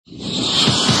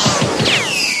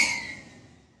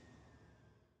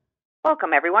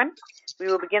Welcome, everyone. We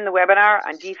will begin the webinar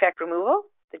on defect removal.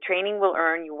 The training will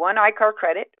earn you 1 ICAR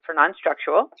credit for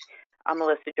non-structural. I'm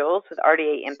Melissa Joles with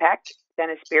RDA Impact.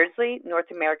 Dennis Beardsley,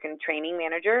 North American Training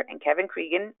Manager, and Kevin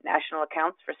Creegan, National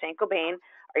Accounts for Saint-Gobain,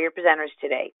 are your presenters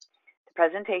today. The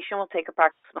presentation will take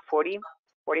approximately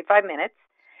 45 minutes,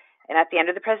 and at the end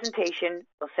of the presentation,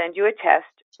 we'll send you a test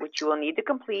which you will need to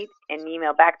complete and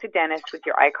email back to Dennis with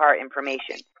your ICAR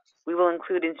information. We will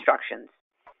include instructions.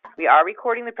 We are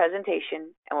recording the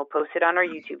presentation and will post it on our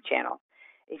YouTube channel.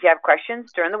 If you have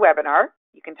questions during the webinar,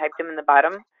 you can type them in the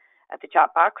bottom at the chat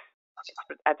box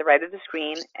at the right of the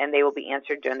screen, and they will be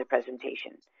answered during the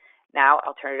presentation. Now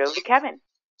I'll turn it over to Kevin.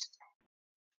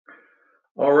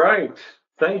 All right.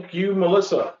 Thank you,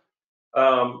 Melissa.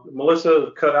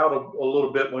 Melissa cut out a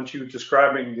little bit when she was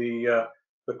describing the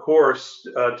course.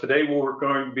 Today we're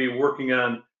going to be working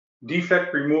on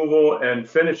defect removal and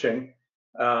finishing.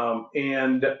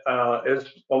 As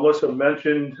Melissa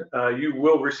mentioned, you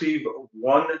will receive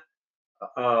 1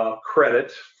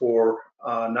 credit for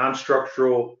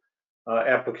non-structural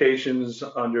applications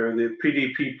under the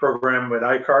PDP program with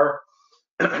ICAR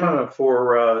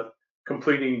for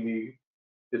completing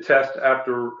the test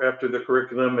after the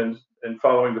curriculum and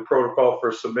following the protocol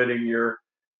for submitting your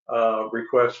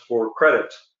request for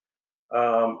credit.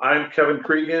 I'm Kevin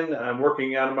Creegan. I'm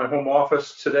working out of my home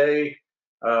office today.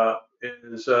 I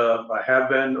have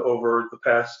been over the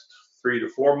past 3 to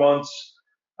 4 months.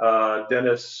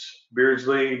 Dennis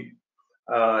Beardsley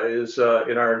is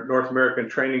in our North American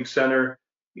Training Center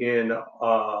in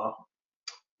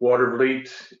Watervliet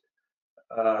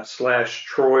 /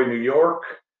 Troy, New York.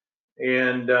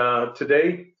 And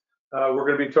today we're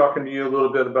going to be talking to you a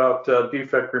little bit about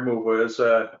defect removal, as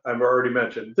I've already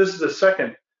mentioned. This is the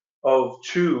second of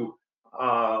 2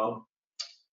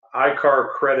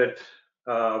 ICAR credit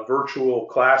virtual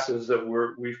classes that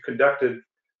we've conducted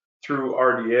through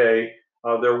RDA.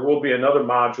 There will be another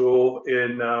module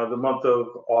in the month of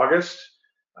August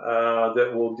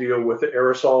that will deal with the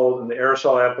aerosol and the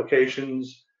aerosol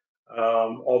applications,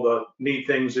 all the neat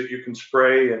things that you can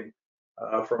spray, and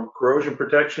from corrosion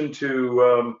protection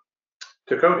to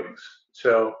coatings.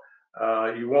 So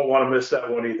you won't want to miss that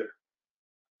one either.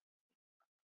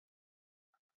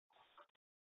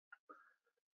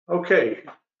 Okay.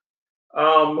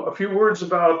 A few words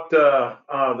about the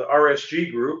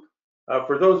RSG group.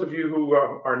 For those of you who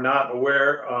are not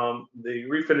aware, the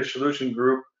Refinish Solution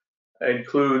group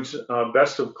includes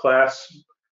best of class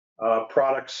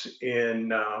products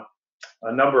in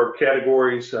a number of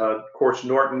categories. Of course,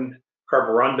 Norton,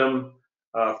 Carborundum,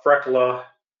 Frecla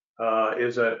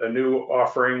is a new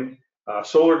offering.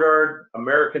 SolarGuard,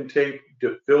 American Tape,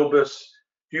 DeFilbus,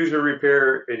 Fuser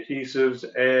Repair Adhesives,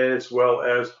 as well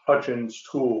as Hutchins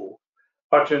Tool.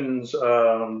 Hutchins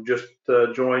just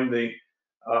joined the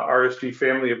RSG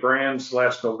family of brands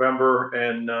last November,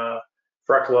 and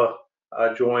Frecla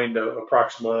joined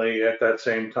approximately at that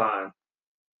same time.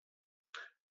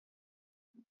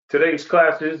 Today's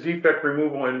class is defect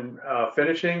removal and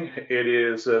finishing. It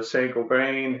is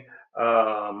Saint-Gobain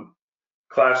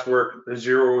classwork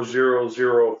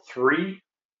 0003.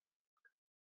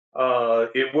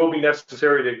 It will be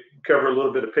necessary to cover a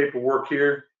little bit of paperwork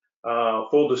here.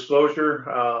 Full disclosure,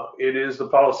 it is the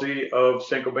policy of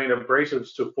Saint-Gobain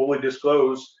Abrasives to fully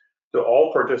disclose to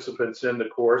all participants in the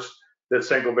course that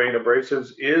Saint-Gobain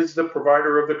Abrasives is the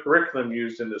provider of the curriculum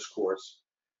used in this course.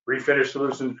 Refinish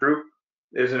Solutions Group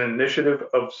is an initiative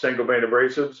of Saint-Gobain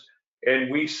Abrasives,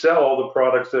 and we sell the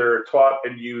products that are taught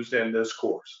and used in this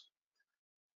course.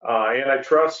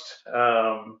 Antitrust,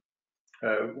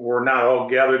 we're not all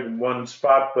gathered in one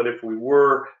spot, but if we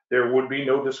were, there would be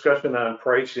no discussion on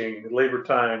pricing, labor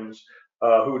times,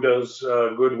 who does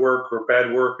good work or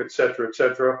bad work, et cetera,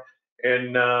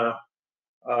 and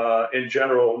in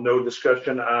general, no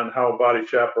discussion on how a body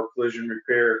shop or collision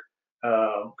repair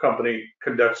company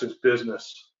conducts its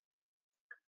business.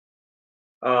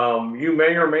 You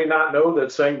may or may not know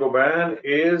that Saint-Gobain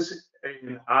is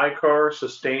an ICAR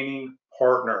sustaining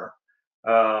partner.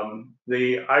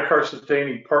 The ICAR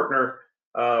Sustaining Partner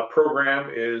program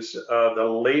is the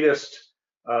latest,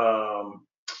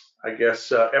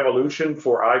 evolution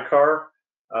for ICAR.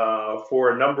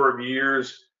 For a number of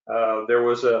years, there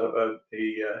was a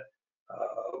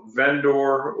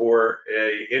vendor or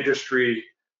a industry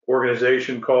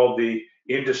organization called the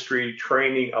Industry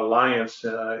Training Alliance,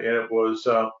 and it was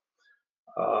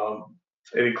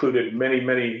it included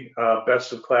many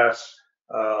best of class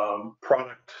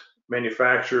product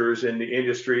manufacturers in the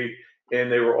industry,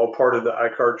 and they were all part of the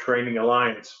ICAR Training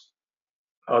Alliance.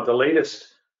 The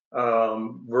latest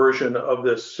version of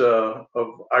this of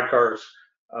ICAR's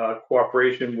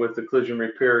cooperation with the collision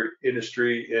repair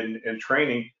industry and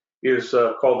training is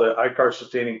called the ICAR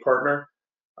Sustaining Partner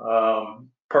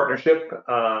Partnership.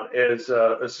 As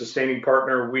a sustaining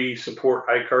partner, we support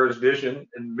ICAR's vision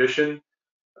and mission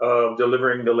of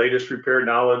delivering the latest repair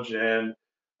knowledge and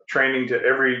training to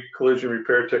every collision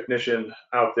repair technician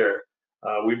out there.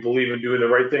 We believe in doing the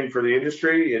right thing for the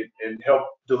industry and help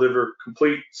deliver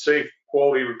complete, safe,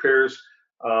 quality repairs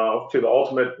to the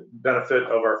ultimate benefit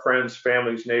of our friends,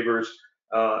 families, neighbors,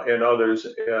 and others,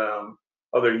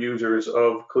 other users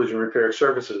of collision repair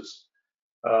services.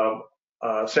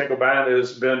 Saint-Gobain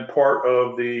has been part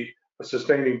of the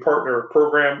Sustaining Partner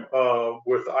Program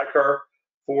with ICAR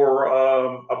for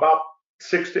about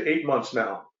 6 to 8 months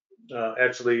now.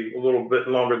 Actually, a little bit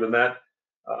longer than that,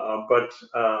 but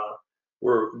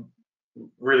we're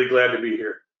really glad to be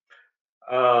here.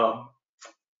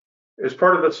 As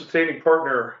part of the Sustaining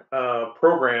Partner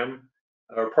Program,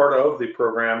 or part of the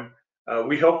program,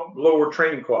 we help lower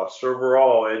training costs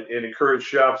overall and encourage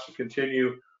shops to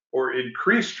continue or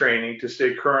increase training to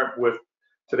stay current with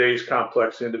today's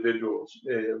complex vehicles.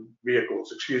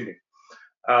 Excuse me.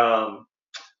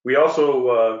 We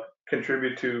also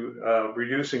contribute to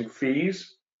reducing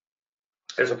fees.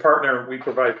 As a partner, we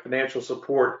provide financial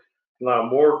support, allow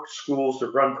more schools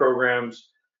to run programs,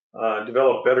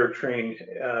 develop better trained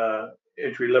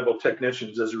entry-level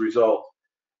technicians as a result.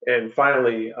 And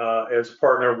finally, as a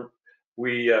partner,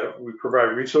 we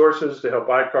provide resources to help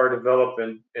ICAR develop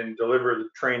and deliver the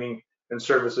training and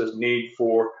services needed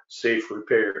for safe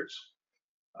repairs.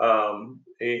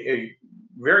 A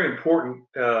very important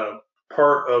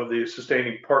part of the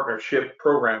Sustaining Partnership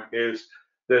Program is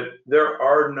that there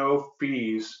are no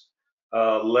fees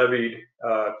levied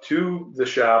to the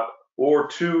shop or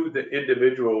to the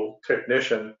individual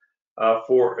technician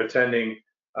for attending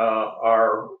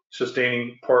our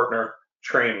Sustaining Partner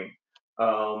training.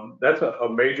 That's a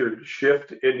major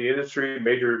shift in the industry,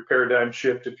 major paradigm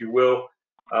shift, if you will.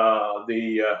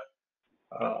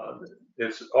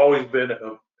 It's always been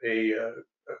a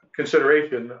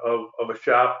consideration of a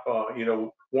shop,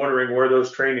 wondering where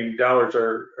those training dollars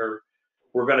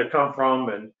were going to come from,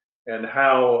 and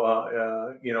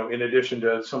how, in addition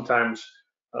to sometimes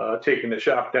taking the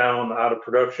shop down out of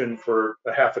production for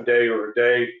a half a day or a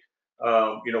day,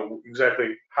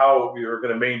 exactly how you're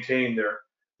going to maintain their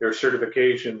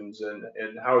certifications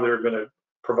and how they're going to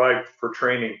provide for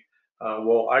training.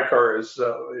 Well, ICAR is,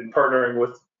 in partnering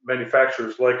with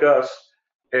manufacturers like us,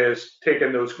 has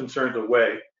taken those concerns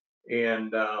away,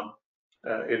 and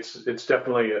it's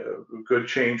definitely a good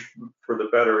change for the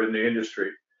better in the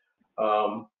industry.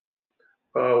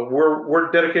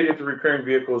 We're dedicated to repairing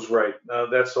vehicles right.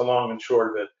 That's the long and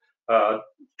short of it.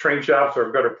 Train shops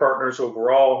are better partners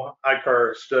overall.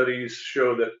 ICAR studies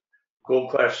show that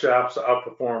gold class shops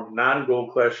outperform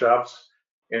non-gold class shops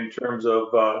in terms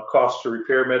of cost to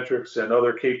repair metrics and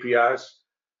other KPIs.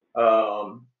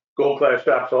 Gold class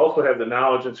shops also have the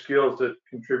knowledge and skills that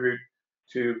contribute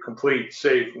to complete,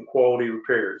 safe, and quality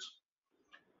repairs.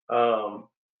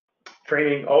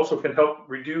 Training also can help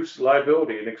reduce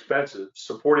liability and expenses.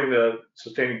 Supporting the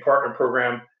Sustaining Partner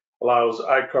Program allows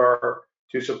ICAR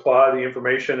to supply the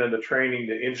information and the training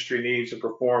the industry needs to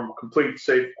perform complete,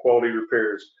 safe, quality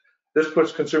repairs. This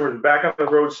puts consumers back on the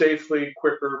road safely,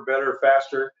 quicker, better,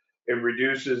 faster, and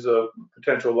reduces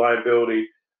potential liability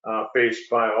faced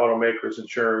by automakers,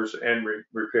 insurers, and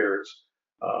repairers.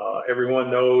 Everyone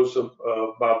knows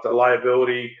about the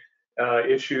liability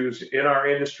issues in our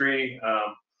industry.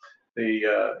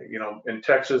 In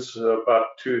Texas,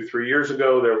 about 2 or 3 years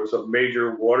ago, there was a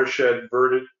major watershed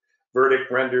verdict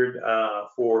rendered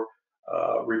for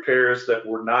repairs that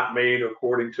were not made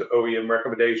according to OEM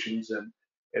recommendations, and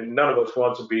none of us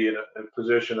wants to be in a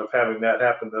position of having that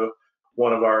happen to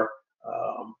one of our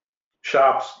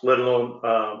shops, let alone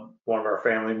one of our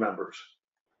family members.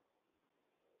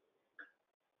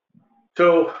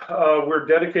 So we're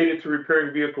dedicated to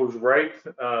repairing vehicles right.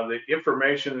 The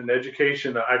information and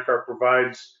education that ICAR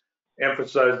provides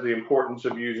emphasize the importance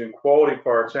of using quality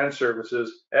parts and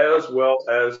services, as well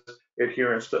as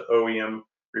adherence to OEM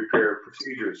repair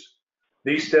procedures.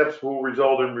 These steps will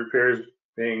result in repairs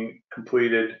being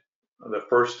completed the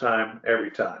first time,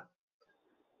 every time.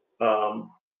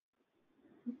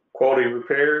 Quality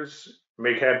repairs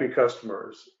make happy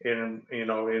customers, and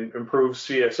improve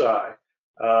CSI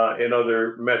and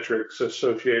other metrics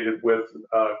associated with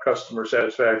customer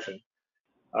satisfaction.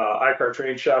 ICAR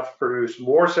trained shops produce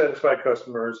more satisfied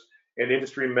customers, and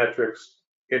industry metrics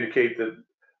indicate that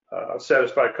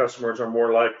satisfied customers are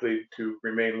more likely to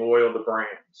remain loyal to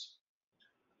brands.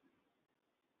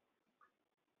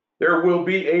 There will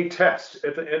be a test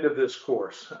at the end of this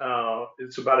course.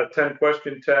 It's about a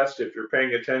 10-question test. If you're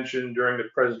paying attention during the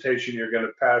presentation, you're going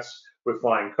to pass with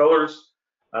flying colors.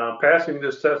 Passing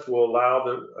this test will allow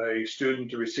a student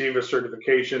to receive a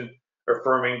certification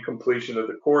affirming completion of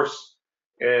the course,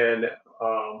 and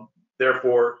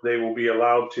therefore they will be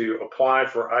allowed to apply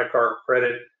for ICAR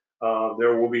credit.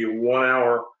 There will be 1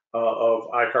 hour of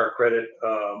ICAR credit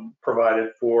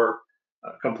provided for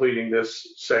completing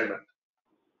this segment.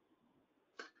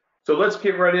 So let's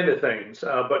get right into things,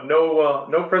 but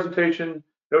no presentation,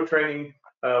 no training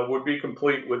would be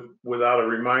complete without a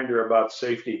reminder about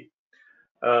safety.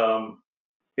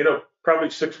 You know, probably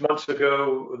 6 months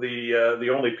ago, the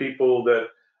only people that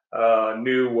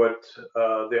knew what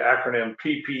the acronym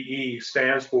PPE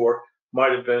stands for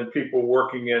might have been people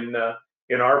working in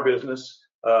our business,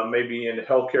 maybe in the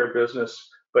healthcare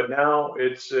business, but now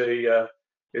it's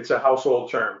a household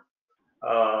term.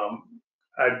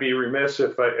 I'd be remiss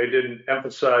if I didn't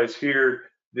emphasize here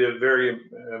the very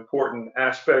important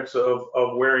aspects of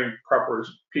wearing proper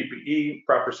PPE,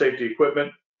 proper safety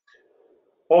equipment.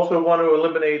 Also want to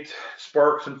eliminate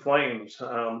sparks and flames.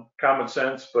 Common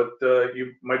sense, but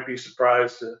you might be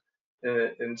surprised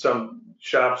in some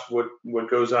shops what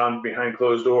goes on behind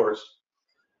closed doors.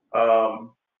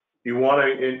 You want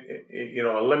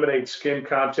to eliminate skin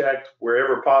contact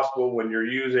wherever possible when you're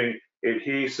using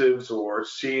adhesives or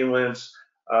sealants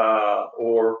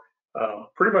or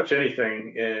pretty much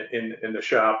anything in the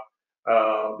shop.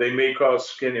 They may cause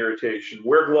skin irritation.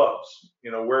 Wear gloves.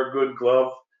 Wear a good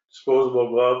glove, disposable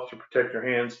glove to protect your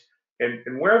hands,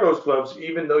 and wear those gloves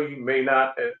even though you may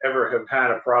not ever have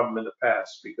had a problem in the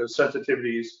past, because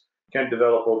sensitivities can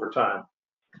develop over time.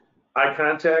 Eye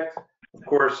contact, of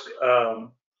course,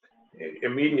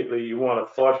 immediately you want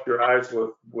to flush your eyes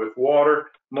with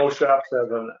water. Most shops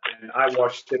have an eye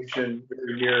wash station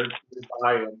very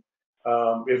nearby,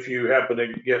 and if you happen to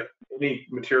get any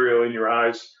material in your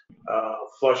eyes,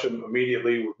 flush them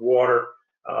immediately with water,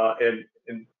 and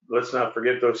let's not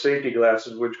forget those safety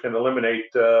glasses, which can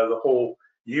eliminate the whole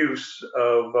use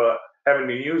of having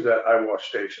to use that eye wash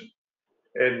station.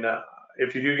 And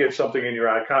if you do get something in your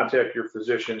eye, contact your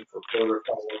physician for further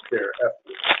follow-up care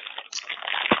afterwards.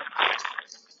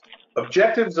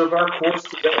 Objectives of our course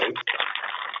today: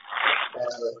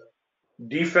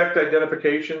 defect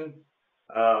identification.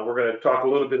 We're going to talk a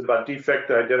little bit about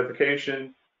defect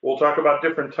identification. We'll talk about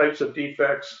different types of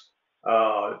defects.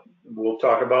 We'll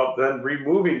talk about then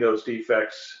removing those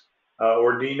defects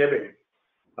or denibbing.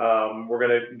 We're going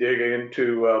to dig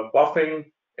into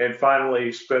buffing, and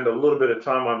finally spend a little bit of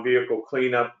time on vehicle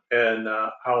cleanup and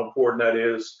how important that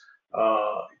is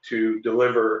to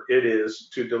deliver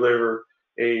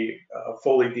a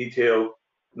fully detailed,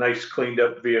 nice cleaned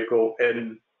up vehicle,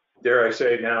 and dare I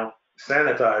say now,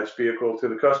 sanitized vehicle to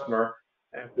the customer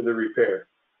after the repair.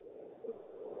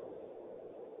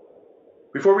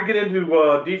 Before we get into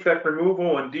defect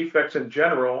removal and defects in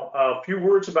general, a few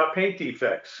words about paint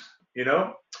defects.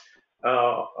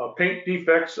 Paint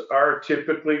defects are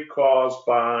typically caused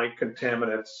by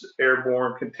contaminants,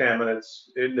 airborne contaminants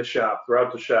in the shop,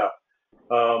 throughout the shop.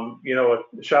 A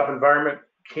shop environment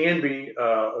can be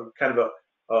kind of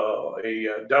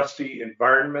a dusty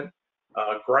environment.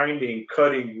 Grinding,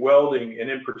 cutting, welding, and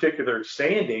in particular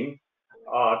sanding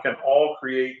can all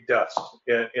create dust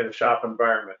in a shop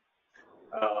environment.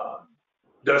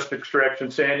 Dust extraction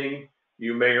sanding,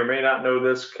 you may or may not know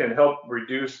this, can help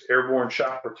reduce airborne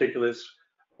shop particulates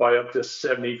by up to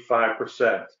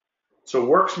 75%. So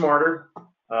work smarter,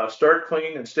 start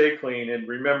clean and stay clean, and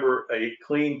remember, a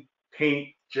clean paint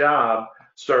job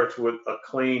starts with a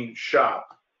clean shop,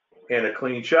 and a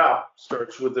clean shop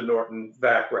starts with the Norton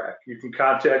vac rack. You can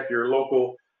contact your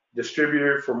local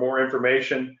distributor for more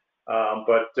information,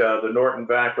 but the Norton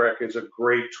vac rack is a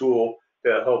great tool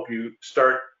to help you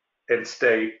start and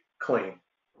stay clean.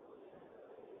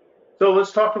 So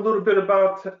let's talk a little bit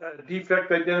about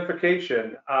defect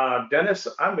identification. Dennis,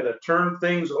 I'm going to turn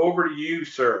things over to you,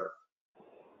 sir.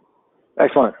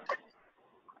 Excellent.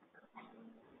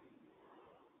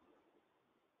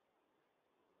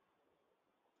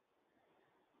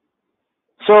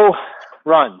 So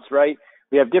runs, right?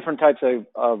 We have different types of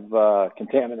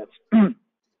contaminants.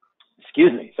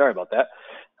 Excuse me, sorry about that.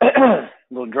 A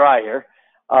little dry here.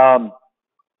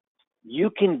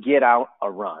 You can get out a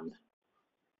run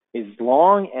as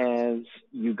long as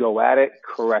you go at it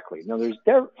correctly. Now, there's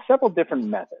several different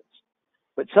methods,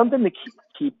 but something to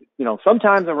keep,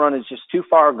 sometimes a run is just too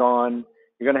far gone.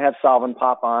 You're going to have solvent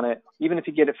pop on it. Even if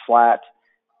you get it flat,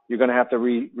 you're going to have to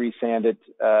re-sand it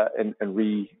and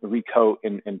recoat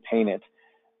and paint it.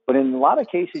 But in a lot of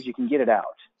cases, you can get it out.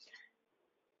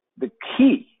 The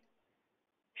key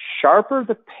sharper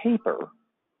the paper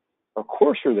or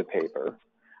coarser the paper,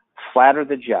 flatter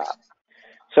the job.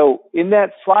 So in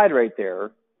that slide right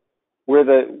there, where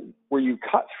you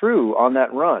cut through on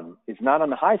that run is not on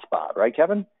the high spot, right,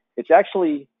 Kevin? It's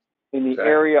actually in the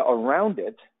area around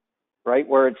it, right,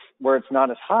 where it's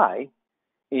not as high,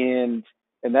 and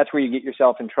that's where you get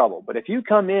yourself in trouble. But if you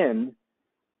come in,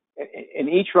 and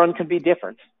each run can be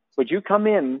different, but you come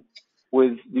in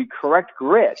with the correct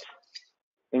grit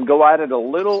and go at it a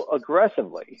little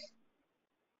aggressively,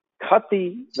 cut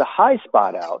the high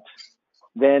spot out,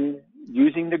 then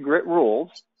using the grit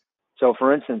rules. So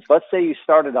for instance, let's say you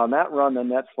started on that run on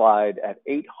that slide at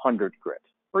 800 grit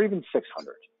or even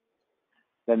 600,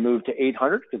 then move to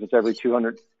 800 because it's every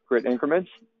 200 grit increments,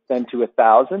 then to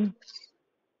 1,000,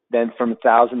 then from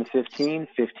 1,000 to 15,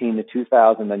 15 to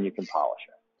 2,000, then you can polish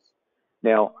it.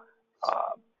 Now,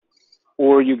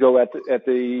 or you go at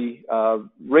the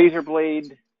razor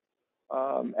blade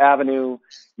avenue.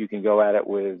 You can go at it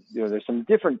with, there's some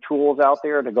different tools out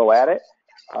there to go at it.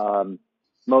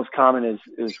 Most common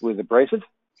is with abrasive,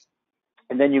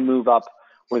 and then you move up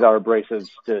with our abrasives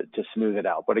to smooth it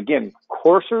out. But again,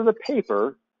 coarser the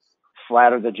paper,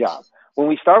 flatter the job. When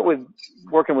we start with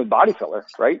working with body filler,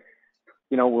 right?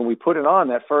 When we put it on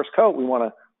that first coat, we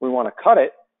want to cut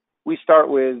it. We start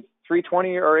with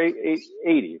 320 or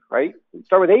 80, right? We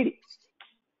start with 80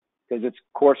 because it's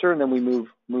coarser, and then we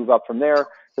move up from there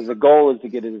because the goal is to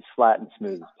get it as flat and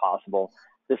smooth as possible.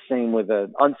 The same with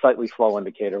an unsightly flow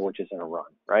indicator, which is in a run,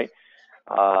 right?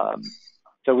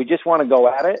 So we just want to go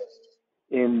at it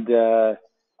and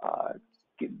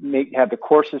have the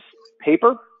coarsest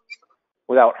paper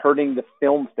without hurting the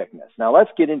film thickness. Now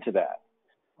let's get into that.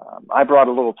 I brought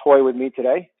a little toy with me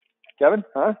today, Kevin,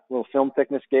 a little film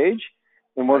thickness gauge,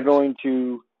 and we're going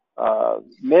to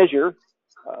measure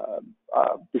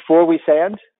before we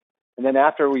sand, and then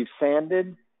after we've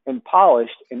sanded and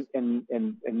polished, and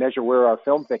measure where our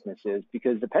film thickness is,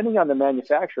 because depending on the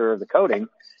manufacturer of the coating,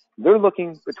 they're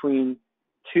looking between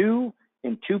 2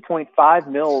 and 2.5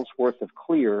 mils worth of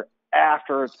clear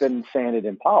after it's been sanded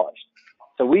and polished.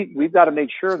 So we've got to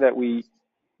make sure that we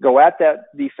go at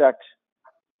that defect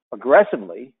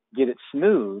aggressively, get it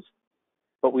smooth,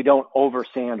 but we don't over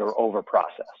sand or over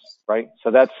process, right?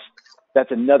 So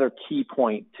that's another key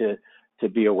point to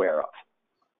be aware of.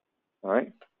 All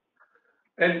right.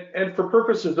 And for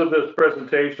purposes of this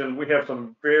presentation, we have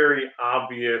some very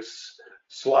obvious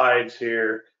slides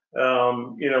here.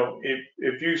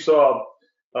 If you saw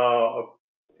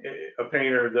a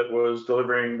painter that was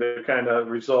delivering the kind of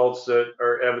results that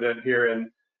are evident here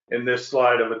in this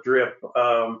slide of a drip,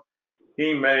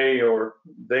 he may or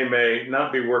they may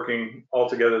not be working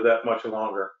altogether that much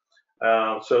longer.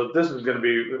 So this is going to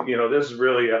be, this is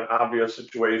really an obvious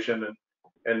situation,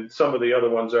 and some of the other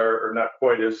ones are not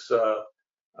quite as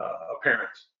apparent.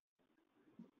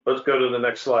 Let's go to the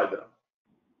next slide, though.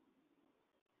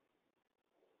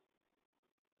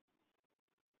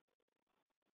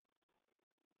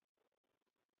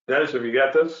 Dennis, have you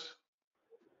got this?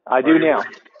 I do now.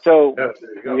 So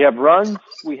we have runs,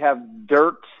 we have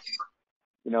dirt,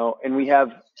 and we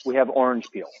have orange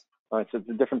peel. All right, so it's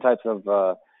the different types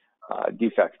of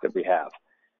defects that we have.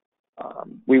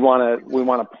 We want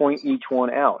to point each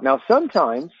one out. Now,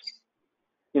 sometimes,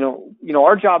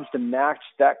 our job is to match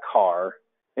that car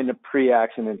in the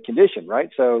pre-accident condition, right?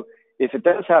 So if it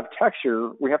does have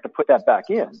texture, we have to put that back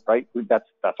in, right?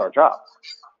 That's our job.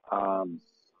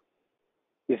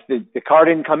 If the car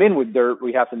didn't come in with dirt,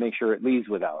 we have to make sure it leaves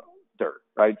without dirt,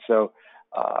 right? So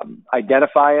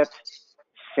identify it,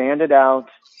 sand it out,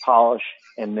 polish,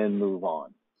 and then move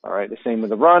on. All right, the same with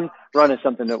the run. Run is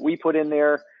something that we put in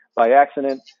there by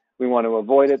accident. We want to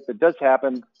avoid it, but it does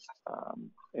happen,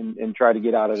 and try to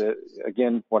get out of it.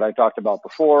 Again, what I talked about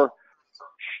before,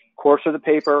 coarser the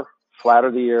paper,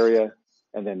 flatter the area,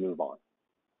 and then move on.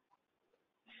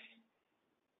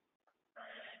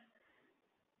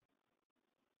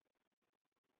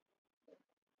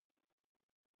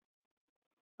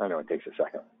 I know it takes a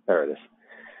second. There it is.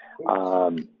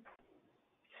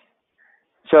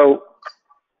 So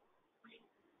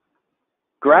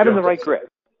grabbing the right grit.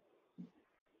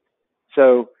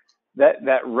 So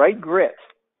that right grit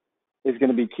is going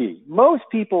to be key. Most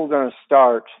people are going to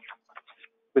start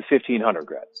with 1,500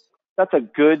 grit. That's a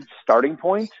good starting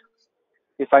point.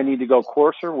 If I need to go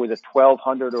coarser with a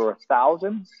 1,200 or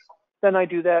 1,000, then I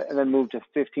do that and then move to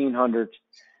 1,500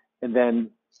 and then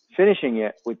finishing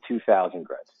it with 2,000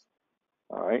 grit.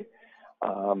 All right.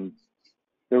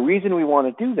 The reason we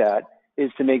want to do that is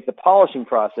to make the polishing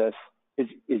process as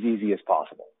easy as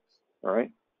possible. All right.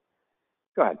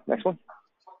 Go ahead. Next one.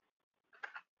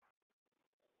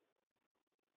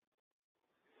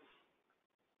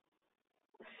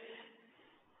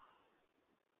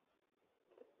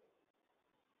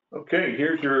 Okay,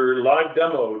 here's your live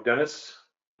demo, Dennis.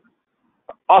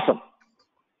 Awesome.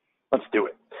 Let's do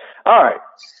it. All right.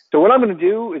 So what I'm going to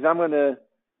do is I'm going to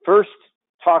first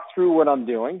talk through what I'm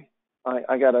doing.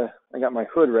 I got my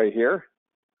hood right here.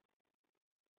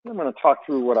 I'm going to talk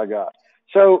through what I got.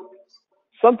 So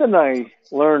something I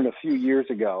learned a few years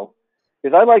ago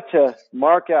is I like to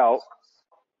mark out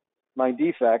my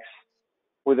defects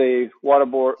with a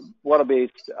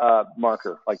water-based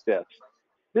marker like this.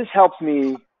 This helps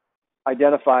me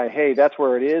identify, hey, that's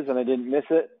where it is and I didn't miss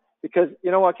it. Because you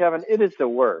know what, Kevin, it is the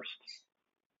worst.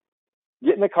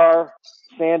 Get in the car,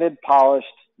 sanded, polished,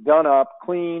 done up,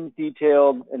 clean,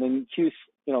 detailed, and then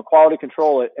quality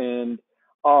control it, and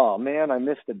oh man, I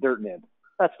missed the dirt nib.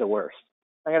 That's the worst.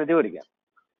 I got to do it again.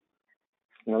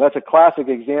 That's a classic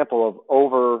example of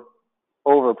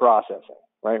over processing,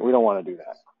 right? We don't want to do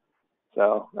that.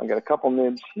 So I got a couple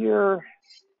nibs here.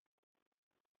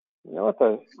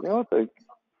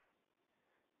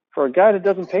 For a guy that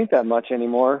doesn't paint that much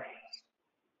anymore,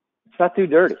 it's not too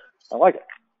dirty. I like it.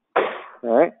 All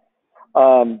right.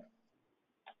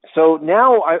 So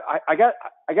now I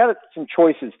got some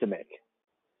choices to make.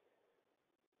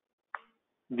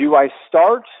 Do I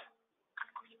start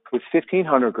with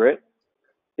 1500 grit?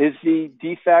 Is the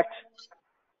defect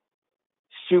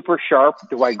super sharp?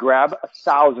 Do I grab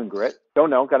 1000 grit? Don't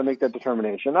know. Got to make that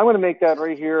determination. I'm going to make that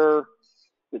right here.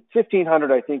 The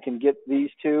 1500, I think, can get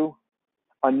these two.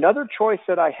 Another choice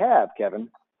that I have, Kevin,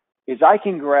 is I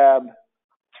can grab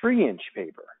 3-inch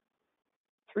paper.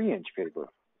 3-inch paper.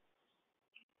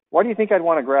 Why do you think I'd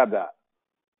want to grab that?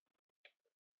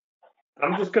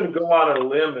 I'm just going to go out on a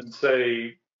limb and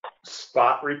say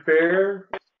spot repair.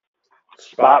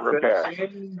 Spot repair.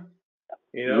 Finishing,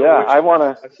 yeah, I want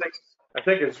to. I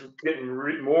think it's getting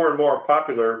more and more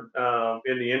popular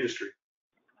in the industry.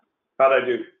 How'd I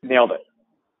do? Nailed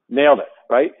it.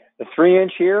 Right. The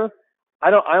 3-inch here.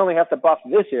 I only have to buff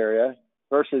this area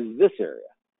versus this area.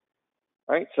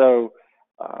 Right. So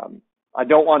I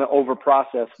don't want to over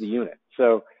process the unit.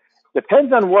 So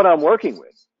depends on what I'm working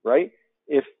with. Right.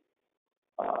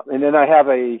 And then I have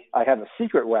a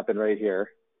secret weapon right here.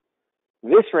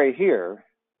 This right here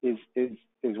is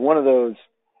one of those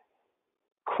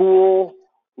cool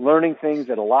learning things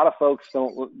that a lot of folks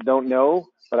don't know,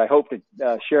 but I hope to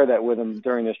share that with them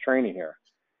during this training here.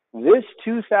 This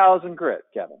 2000 grit,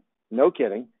 Kevin, no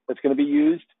kidding, that's going to be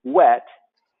used wet,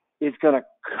 is going to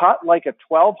cut like a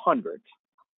 1200,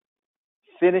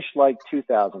 finish like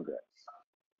 2000 grit.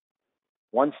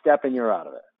 One step and you're out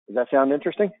of it. Does that sound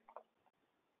interesting?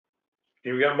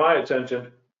 You got my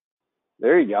attention.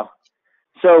 There you go.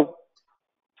 So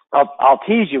I'll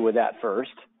tease you with that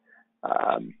first.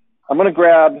 I'm going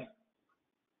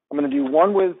to do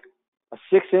one with a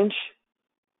 6-inch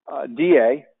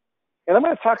DA, and I'm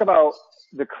going to talk about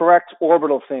the correct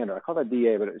orbital sander. I call that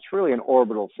DA, but it's really an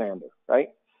orbital sander, right?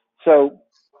 So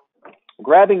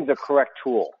grabbing the correct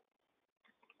tool.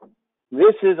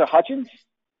 This is a Hutchins,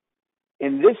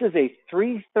 and this is a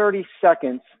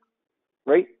 3/32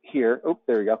 right here. Oh,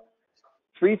 there we go.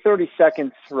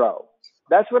 3/32 throw.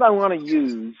 That's what I want to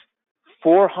use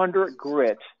 400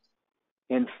 grit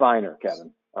and finer,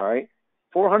 Kevin. All right.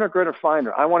 400 grit or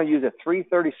finer. I want to use a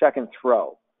 3/32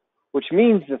 throw, which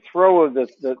means the throw of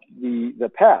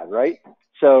the pad, right?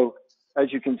 So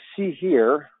as you can see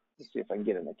here, let's see if I can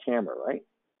get in the camera, right?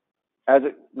 As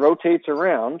it rotates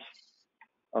around,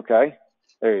 okay,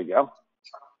 there you go.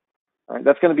 All right,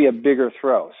 that's going to be a bigger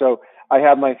throw. So I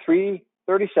have my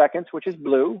 3/32, which is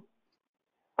blue.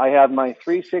 I have my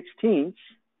 3/16,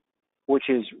 which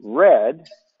is red.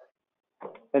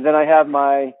 And then I have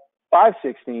my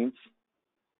 5/16,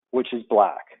 which is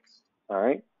black. All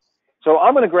right. So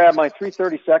I'm going to grab my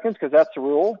 3/32 because that's the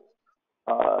rule.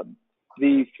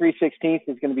 The 3/16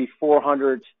 is going to be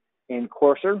 400 and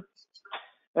coarser.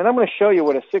 And I'm going to show you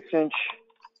what a 6-inch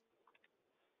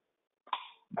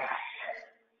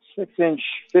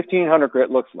 1500 grit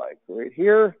looks like. Right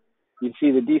here, you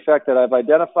see the defect that I've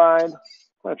identified.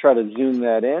 I'm going to try to zoom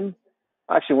that in.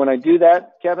 Actually, when I do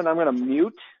that, Kevin, I'm going to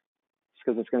mute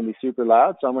because it's going to be super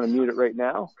loud. So I'm going to mute it right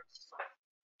now.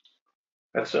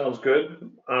 That sounds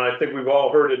good. I think we've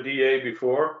all heard of DA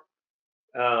before.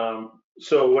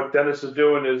 So what Dennis is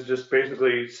doing is just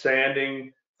basically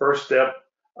sanding, first step,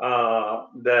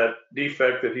 that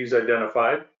defect that he's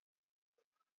identified.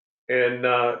 And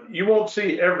you won't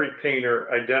see every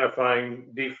painter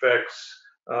identifying defects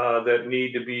that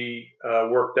need to be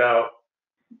worked out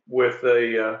with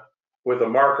a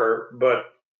marker,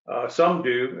 but some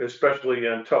do, especially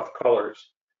in tough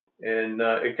colors, and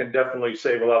it can definitely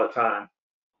save a lot of time.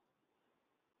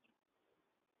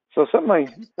 So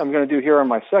something I'm going to do here on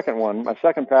my second one, my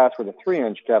second pass with a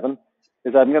 3-inch, Kevin,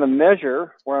 is I'm going to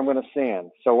measure where I'm going to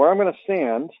sand. So where I'm going to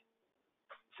sand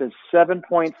says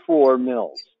 7.4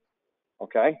 mils.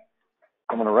 Okay?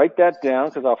 I'm going to write that down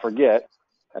because I'll forget.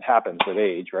 That happens with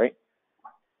age, right?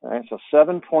 All right, so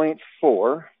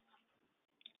 7.4.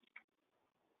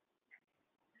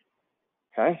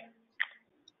 Okay.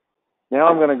 Now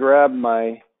I'm going to grab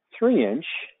my 3-inch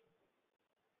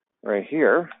right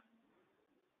here.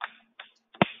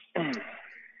 All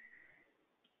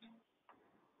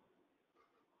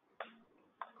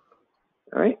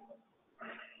right.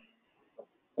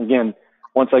 Again,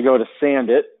 once I go to sand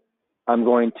it, I'm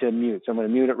going to mute. So I'm going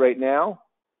to mute it right now.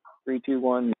 3, 2,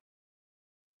 1.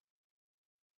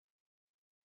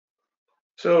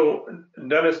 So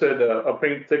Dennis had a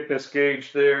paint thickness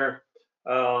gauge there.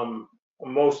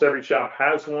 Most every shop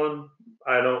has one.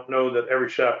 I don't know that every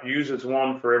shop uses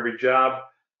one for every job.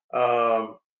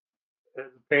 As a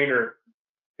painter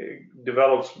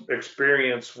develops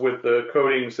experience with the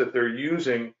coatings that they're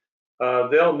using,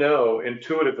 they'll know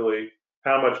intuitively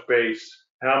how much base,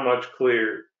 how much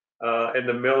clear, and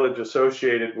the millage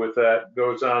associated with that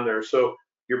goes on there. So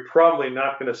you're probably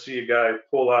not going to see a guy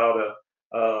pull out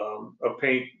a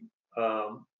paint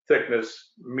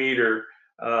thickness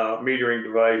metering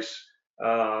device,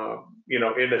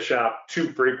 in the shop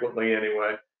too frequently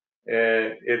anyway.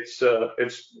 And it's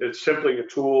simply a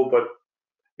tool, but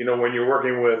when you're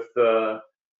working with a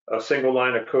single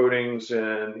line of coatings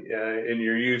and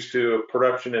you're used to a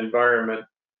production environment,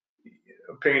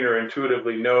 a painter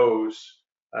intuitively knows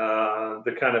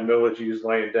the kind of millage he's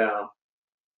laying down.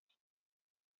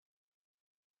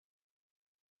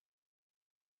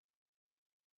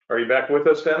 Are you back with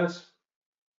us, Dennis?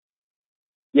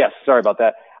 Yes, sorry about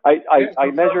that.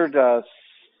 I measured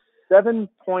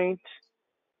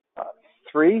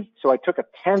 7.3, so I took a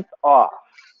tenth off.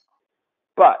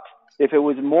 But if it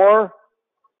was more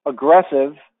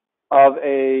aggressive of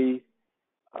a,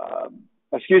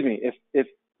 if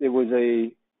it was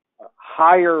a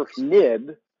higher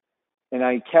nib and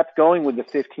I kept going with the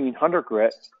 1500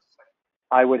 grit,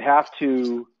 I would have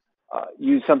to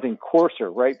use something coarser,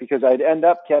 right? Because I'd end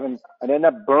up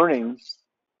burning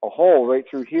a hole right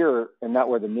through here and not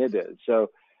where the nib is.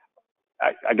 So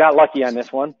I got lucky on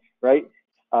this one, right?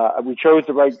 We chose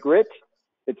the right grit.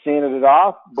 It sanded it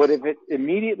off, but if it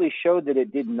immediately showed that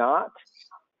it did not,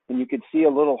 and you could see a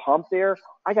little hump there,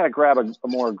 I got to grab a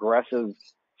more aggressive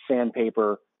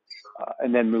sandpaper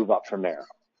and then move up from there.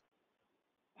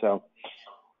 So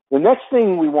the next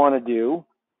thing we want to do,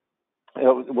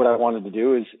 what I wanted to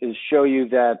do is show you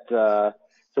that, so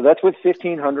that's with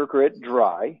 1500 grit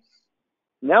dry.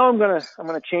 Now I'm gonna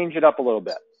change it up a little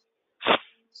bit.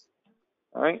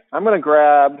 All right, I'm gonna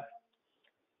grab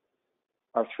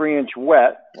our 3-inch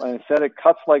wet, and it said it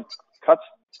cuts like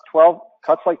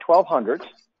 1200,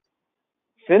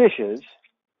 finishes,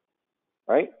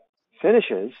 right?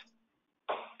 Finishes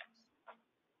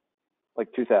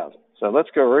like 2000. So let's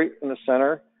go right in the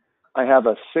center. I have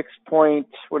a 6.5,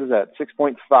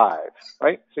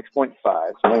 right? 6.5.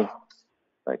 So let me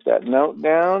write that note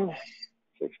down.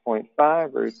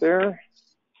 6.5 right there.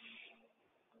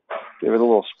 Give it a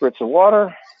little spritz of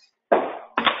water.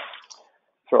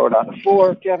 Throw it on the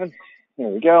floor, Kevin. There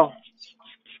we go.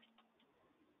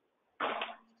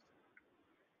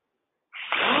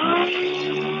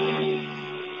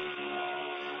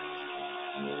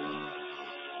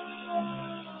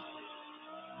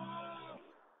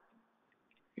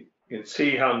 You can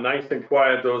see how nice and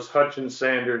quiet those Hutchins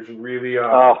sanders really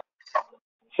are. Oh,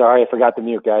 sorry, I forgot to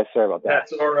mute, guys. Sorry about that.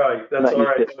 That's all right. That's all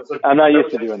right. I'm not used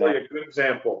to doing that. A good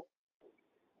example.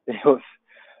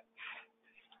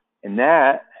 And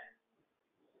that's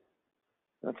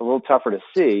a little tougher to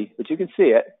see, but you can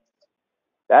see it.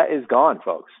 That is gone,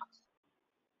 folks.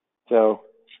 So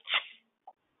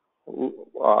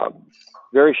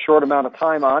very short amount of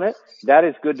time on it. That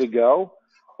is good to go.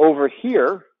 Over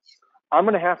here, I'm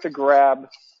going to have to grab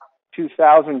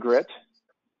 2000 grit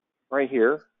right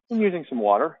here. I'm using some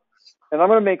water. And I'm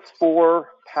going to make 4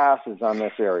 passes on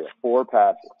this area. 4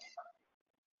 passes.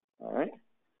 All right.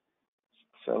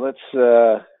 So let's,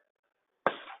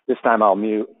 this time I'll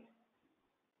mute.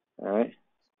 All right.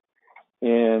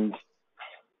 And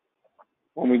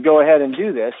when we go ahead and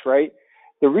do this, right,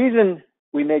 the reason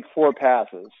we make 4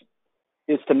 passes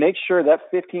is to make sure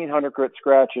that 1500 grit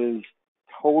scratch is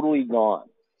totally gone.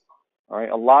 All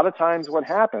right. A lot of times what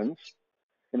happens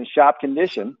in a shop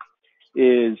condition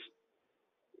is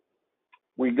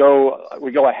we go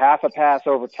a half a pass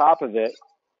over top of it,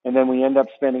 and then we end up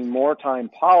spending more time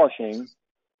polishing,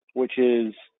 which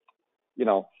is,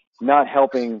 not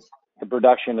helping the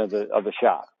production of the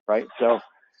shop, right? So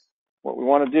what we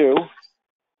want to do,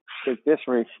 take this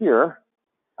right here.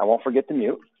 I won't forget to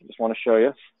mute. I just want to show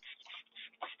you.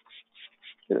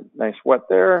 Get it nice wet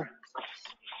there,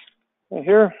 right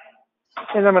here.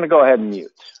 And I'm going to go ahead and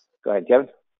mute. Go ahead, Kevin.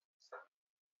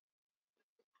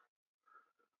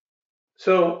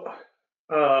 So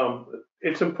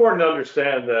it's important to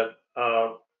understand that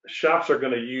shops are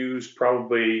going to use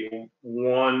probably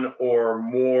one or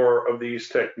more of these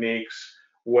techniques,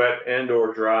 wet and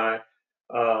or dry.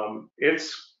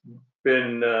 It's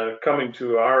been coming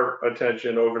to our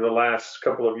attention over the last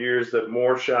couple of years that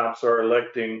more shops are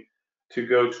electing to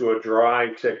go to a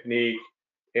dry technique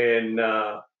and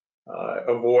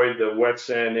avoid the wet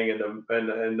sanding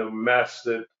and the mess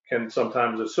that can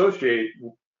sometimes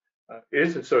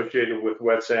is associated with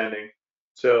wet sanding.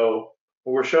 So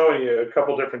we're showing you a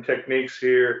couple different techniques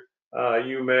here.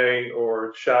 You may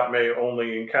or shop may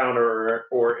only encounter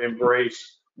or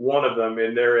embrace one of them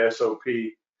in their SOP,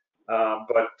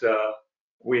 but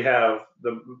we have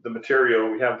the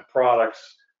material, we have the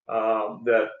products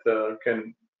that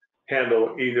can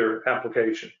handle either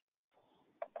application.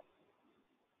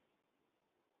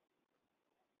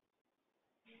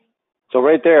 So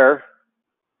right there,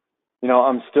 you know,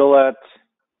 I'm still at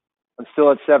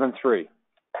 7.3.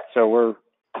 So we're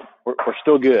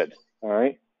still good. All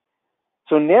right.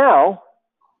 So now,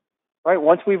 right,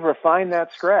 once we've refined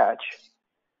that scratch,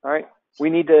 all right, we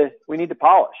need to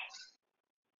polish,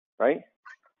 right?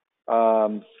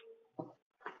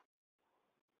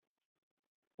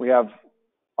 We have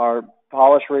our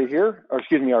polish right here, or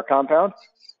excuse me, our compound,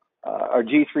 our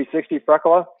G360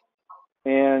 Freckle,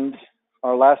 and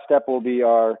our last step will be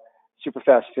our super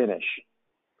fast finish.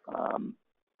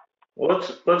 Well,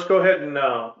 let's go ahead and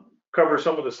cover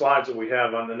some of the slides that we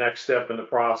have on the next step in the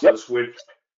process, Yep. which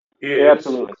is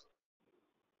Absolutely.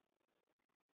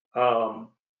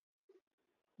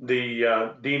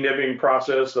 The denibbing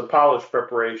process, the polish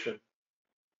preparation.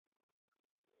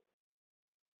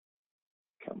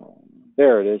 Come on,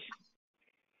 there it is.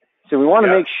 So we want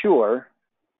to make sure,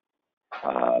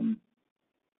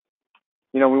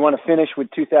 you know, we want to finish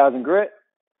with 2000 grit.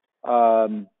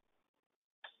 Of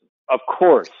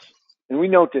course, and we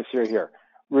note this right here,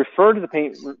 refer to the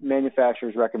paint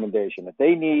manufacturer's recommendation. If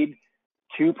they need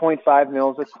 2.5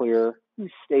 mils of clear, you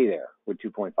stay there with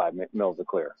 2.5 mils of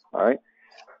clear, all right?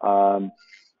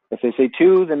 If they say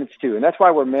 2, then it's 2. And that's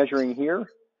why we're measuring here.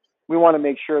 We want to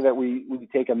make sure that we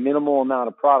take a minimal amount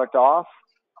of product off,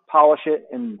 polish it,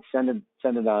 and send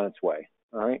it on its way,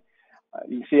 all right?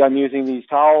 You can see I'm using these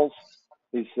towels,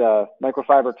 these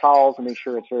microfiber towels, to make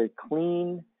sure it's very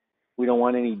clean. We don't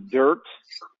want any dirt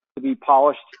to be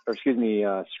polished, or excuse me,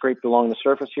 scraped along the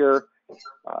surface here.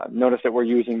 Notice that we're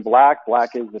using black.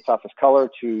 Black is the toughest color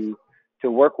to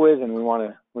work with, and we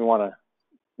want to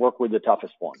work with the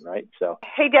toughest one, right? So.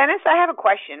 Hey, Dennis, I have a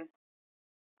question.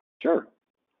 Sure.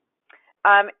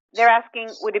 They're asking,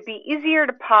 would it be easier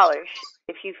to polish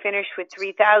if you finish with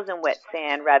 3,000 wet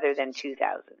sand rather than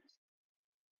 2,000?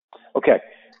 Okay,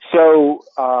 so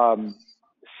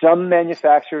some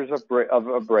manufacturers of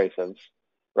abrasives,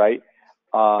 right,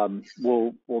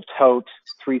 will tote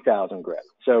 3,000 grit.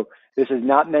 So this is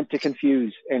not meant to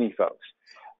confuse any folks.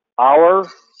 Our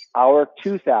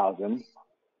 2,000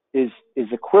 is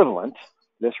equivalent.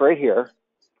 This right here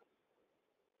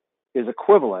is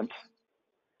equivalent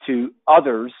to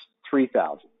others'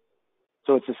 3,000.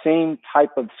 So it's the same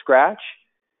type of scratch.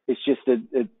 It's just a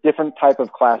different type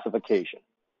of classification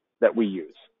that we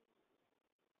use.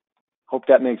 Hope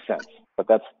that makes sense, but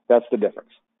that's the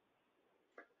difference.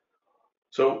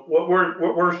 So what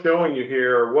we're showing you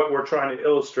here, what we're trying to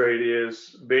illustrate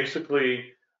is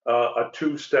basically a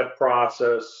two-step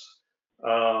process.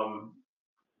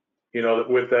 You know,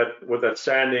 with that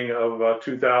sanding of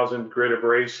 2,000 grit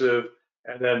abrasive,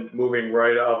 and then moving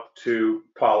right up to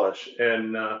polish.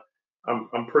 And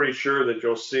I'm pretty sure that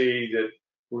you'll see that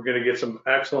we're going to get some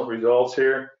excellent results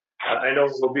here. I know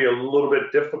it will be a little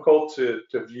bit difficult to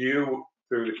view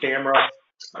through the camera,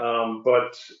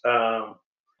 but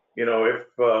you know,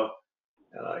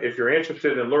 if you're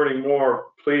interested in learning more,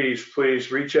 please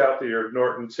reach out to your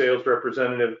Norton sales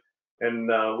representative, and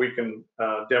we can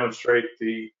demonstrate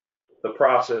the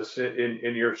process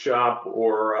in your shop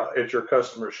or at your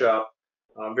customer shop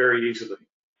very easily.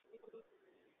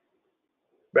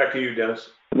 Back to you, Dennis.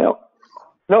 No,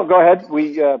 go ahead.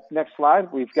 Next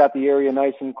slide. We've got the area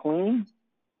nice and clean.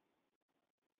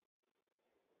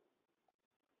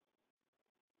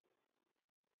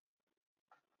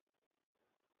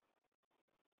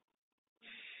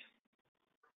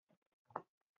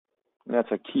 And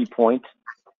that's a key point.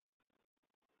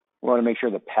 We want to make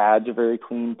sure the pads are very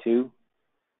clean too.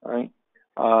 All right.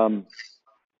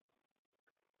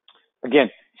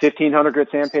 Again, 1500 grit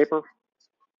sandpaper,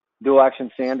 dual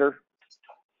action sander,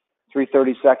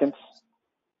 330 seconds,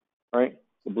 right?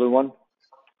 The blue one.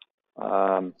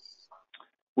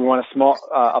 We want to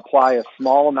apply a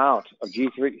small amount of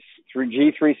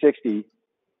G360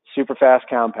 super fast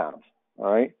compound,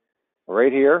 all right?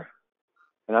 Right here,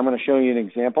 and I'm going to show you an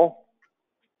example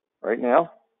right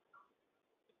now.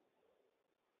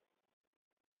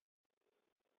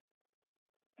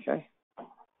 Okay.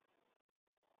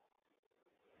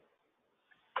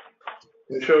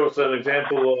 Can you show us an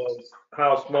example of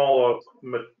how small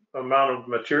a amount of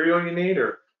material you need,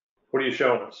 or what are you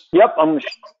showing us? Yep, I'm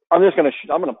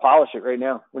gonna polish it right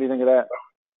now. What do you think of that?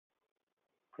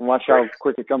 And watch how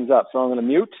quick it comes up. So I'm gonna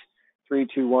mute. 3,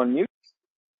 2, 1, mute.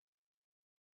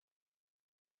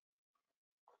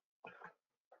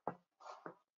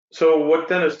 So what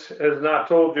Dennis has not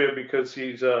told you, because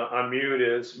he's on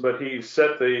mute, but he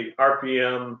set the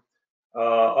RPM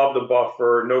of the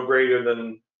buffer no greater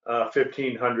than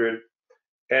 1500,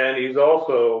 and he's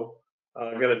also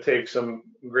going to take some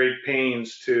great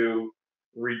pains to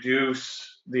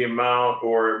reduce the amount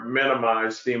or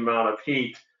minimize the amount of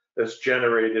heat that's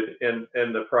generated in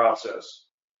the process.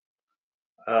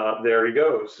 There he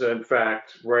goes. In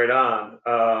fact, right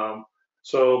on.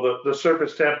 So the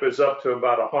surface temp is up to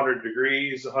about 100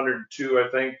 degrees, 102, I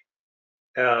think,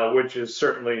 which is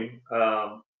certainly,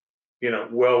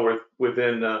 well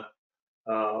within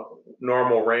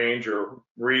normal range or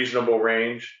reasonable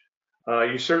range.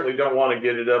 You certainly don't want to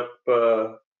get it up,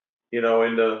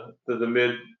 into the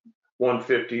mid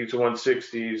 150s,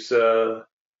 160s,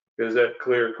 because that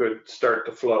clear could start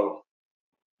to flow.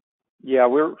 Yeah,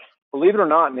 believe it or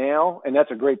not now, and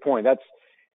that's a great point. That's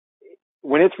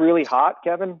when it's really hot,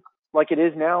 Kevin, like it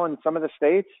is now in some of the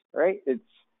states, right?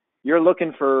 You're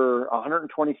looking for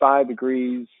 125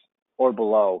 degrees or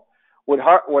below.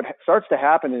 What starts to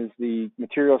happen is the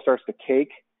material starts to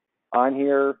cake on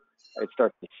here. It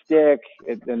starts to stick,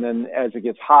 and then as it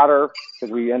gets hotter,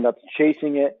 because we end up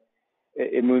chasing it,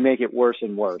 we make it worse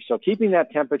and worse. So keeping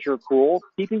that temperature cool,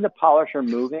 keeping the polisher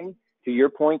moving, to your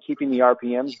point, keeping the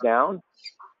RPMs down.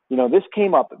 This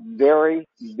came up very,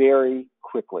 very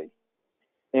quickly.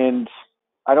 And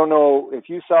I don't know if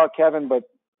you saw it, Kevin, but,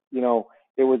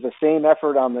 it was the same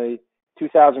effort on the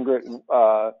 2000 grit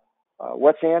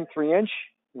wet sand 3-inch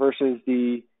versus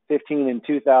the 15 and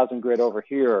 2000 grit over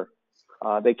here.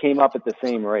 They came up at the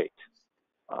same rate.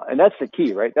 And that's the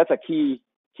key, right? That's a key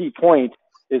point,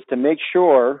 is to make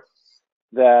sure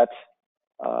that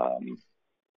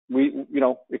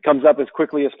it comes up as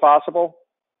quickly as possible,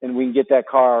 and we can get that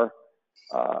car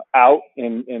out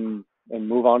and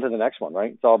move on to the next one,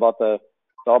 right? It's all about the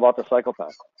cycle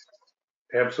time.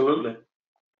 Absolutely.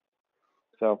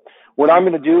 So what I'm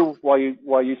going to do while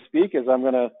you speak is I'm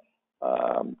going to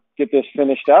get this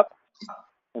finished up,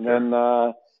 and then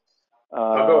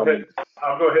I'll go ahead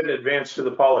and advance to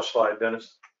the polish slide,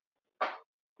 Dennis.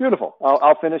 Beautiful.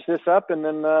 I'll finish this up, and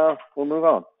then we'll move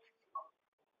on.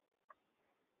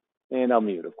 And I'll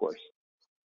mute, of course.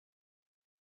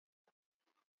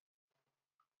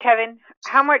 Kevin,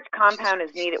 how much compound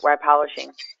is needed while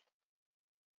polishing?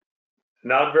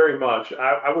 Not very much.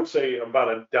 I would say about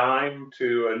a dime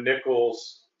to a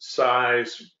nickel's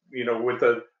size. With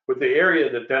the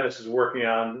area that Dennis is working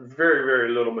on, very,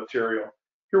 very little material.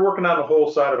 If you're working on the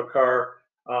whole side of a car,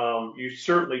 you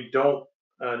certainly don't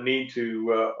need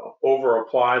to over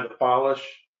apply the polish.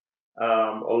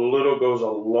 A little goes a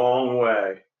long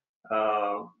way.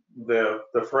 The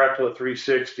Ferracula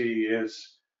 360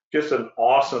 is just an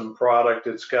awesome product.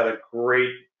 It's got a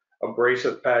great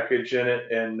abrasive package in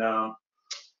it, and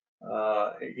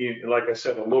like I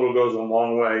said, a little goes a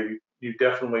long way. You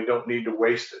definitely don't need to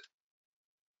waste it.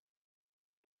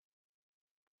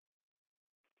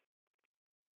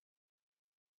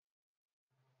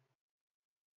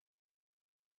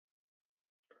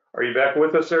 Are you back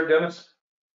with us there, Dennis?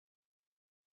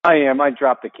 I am. I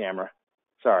dropped the camera.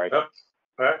 Sorry. Oh,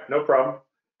 all right, no problem.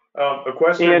 A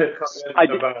question had come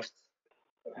in about.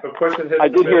 I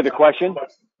did hear the question. How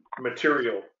much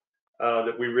material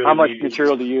that we really need. How much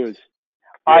material to use?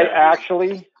 Yeah.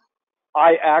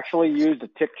 I actually used a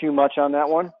tick too much on that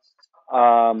one.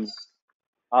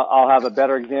 I'll have a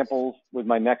better example with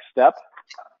my next step.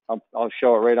 I'll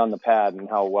show it right on the pad and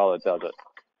how well it does it.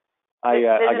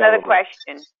 There's another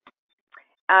question.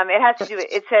 It has to do with,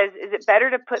 it says, is it better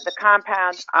to put the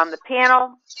compound on the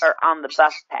panel or on the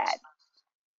buff pad?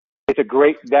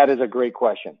 That is a great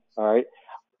question. All right.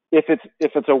 If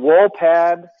it's a wool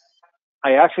pad,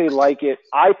 I actually like it.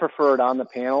 I prefer it on the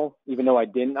panel, even though I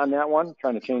didn't on that one,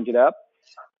 trying to change it up.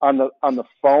 on the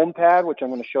foam pad, which I'm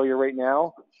going to show you right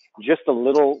now, just a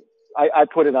little, I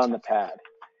put it on the pad.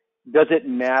 Does it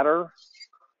matter?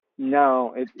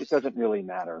 No, it doesn't really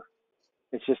matter.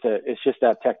 It's just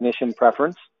that technician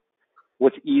preference.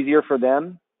 What's easier for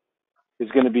them is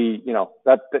going to be,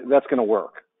 that's going to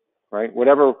work, right?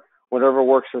 Whatever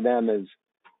works for them is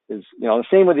the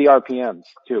same with the RPMs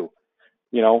too.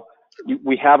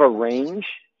 We have a range,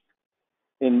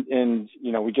 and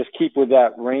we just keep with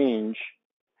that range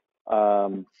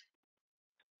to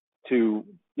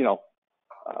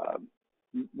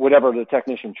whatever the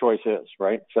technician choice is,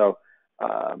 right? So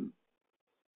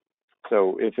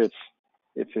if it's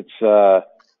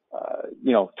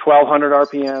 1200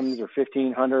 RPMs or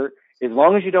 1500, as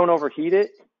long as you don't overheat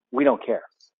it, we don't care.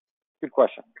 Good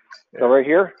question. Yeah. So right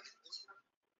here,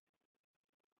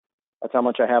 that's how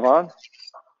much I have on.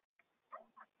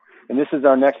 And this is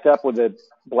our next step with the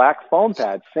black foam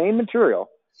pad, same material,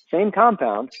 same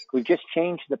compound. We've just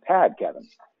changed the pad, Kevin.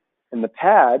 And the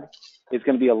pad is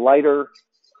going to be a lighter,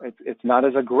 it's not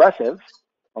as aggressive,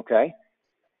 okay,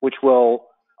 which will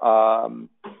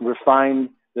refine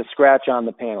the scratch on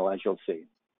the panel, as you'll see.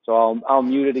 So I'll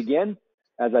mute it again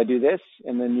as I do this,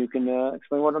 and then you can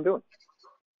explain what I'm doing.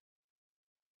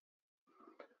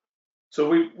 So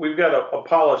we've got a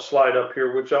polish slide up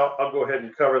here, which I'll go ahead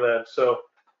and cover that. So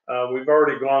we've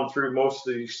already gone through most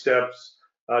of these steps.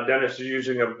 Dennis is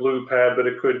using a blue pad, but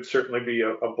it could certainly be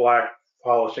a black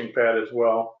polishing pad as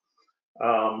well.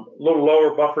 A little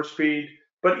lower buffer speed,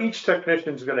 but each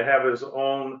technician is going to have his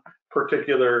own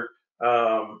particular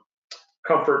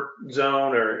comfort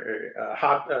zone or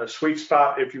hot sweet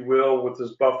spot, if you will, with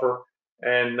this buffer.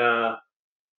 And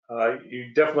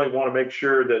you definitely want to make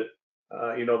sure that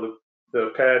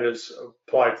the pad is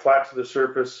applied flat to the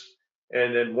surface,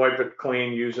 and then wipe it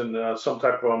clean using some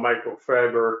type of a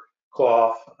microfiber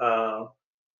cloth.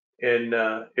 And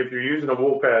if you're using a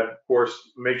wool pad, of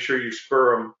course, make sure you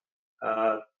spur them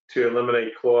to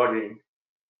eliminate clogging.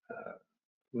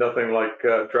 Nothing like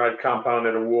dried compound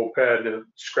in a wool pad to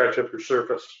scratch up your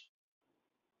surface.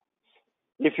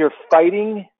 If you're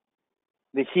fighting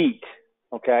the heat,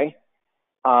 okay,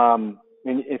 and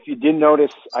if you didn't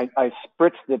notice, I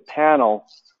spritzed the panel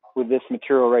with this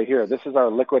material right here. This is our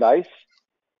liquid ice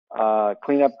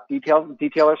cleanup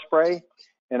detailer spray,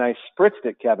 and I spritzed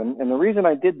it, Kevin. And the reason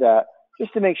I did that,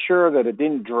 just to make sure that it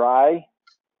didn't dry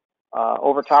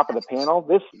over top of the panel.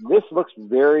 This looks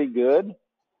very good,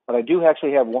 but I do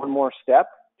actually have one more step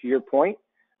to your point,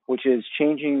 which is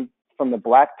changing from the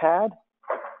black pad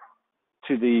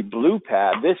to the blue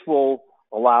pad. This will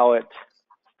allow it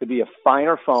to be a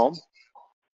finer foam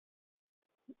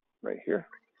right here,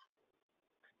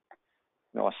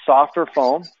 a softer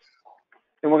foam.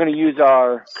 And we're going to use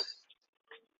our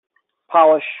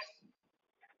Polish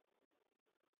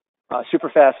Super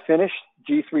Fast Finish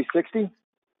G360.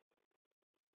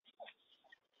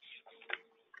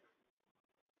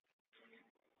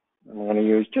 And we're going to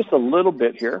use just a little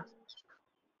bit here.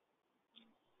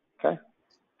 Okay.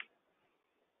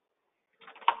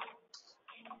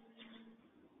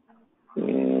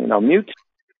 And I'll mute.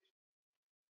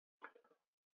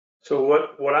 So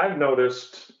what I've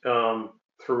noticed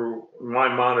through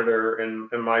my monitor and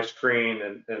my screen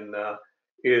and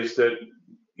is that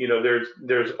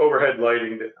there's overhead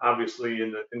lighting that obviously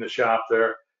in the shop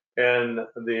there, and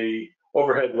the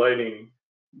overhead lighting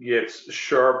gets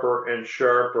sharper and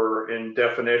sharper in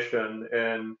definition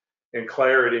and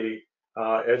clarity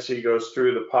as he goes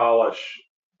through the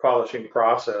polishing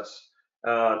process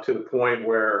to the point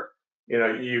where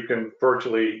you can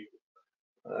virtually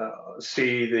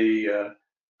see the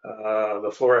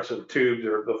fluorescent tubes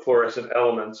or the fluorescent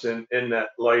elements in that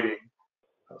lighting.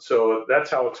 So that's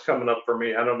how it's coming up for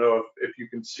me. I don't know if you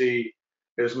can see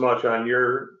as much on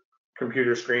your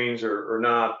computer screens or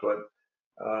not, but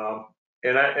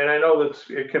and I know that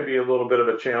it can be a little bit of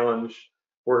a challenge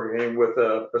working with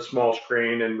a small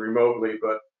screen and remotely,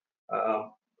 but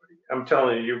I'm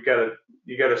telling you,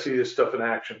 you got to see this stuff in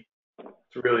action.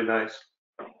 It's really nice.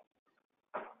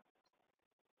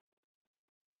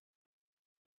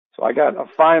 So I got a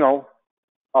final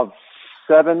of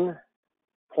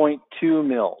 7.2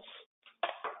 mils.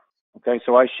 Okay,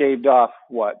 so I shaved off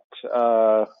what?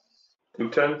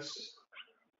 2/10,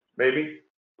 maybe?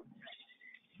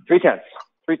 3/10.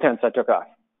 3/10 I took off.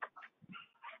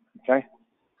 Okay.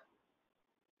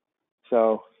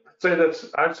 So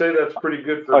I'd say that's pretty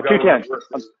good for 2/10.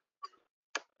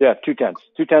 Yeah, 2/10.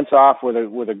 2/10 off with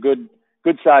a good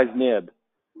sized nib.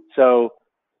 So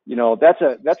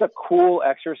that's a cool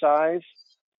exercise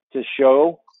to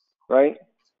show, right?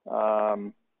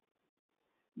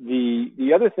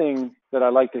 The other thing that I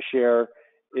like to share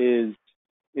is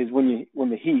is when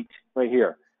the heat right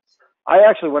here. I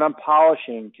actually, when I'm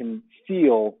polishing, can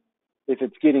feel if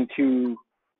it's getting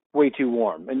way too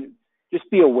warm, and just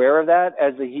be aware of that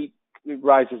as the heat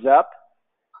rises up.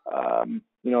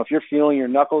 If you're feeling your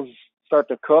knuckles start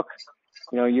to cook,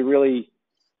 you really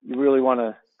want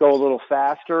to go a little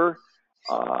faster.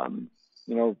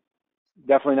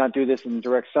 Definitely not do this in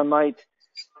direct sunlight,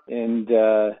 and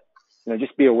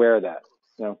just be aware of that.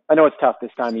 I know it's tough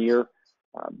this time of year.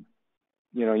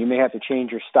 You may have to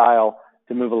change your style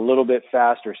to move a little bit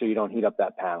faster so you don't heat up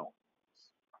that panel.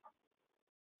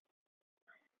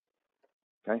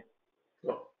 Okay.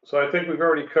 So I think we've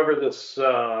already covered this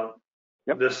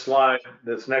this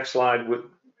next slide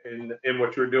in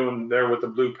what you're doing there with the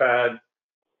blue pad,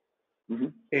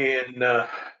 and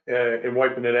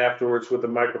wiping it afterwards with the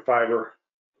microfiber.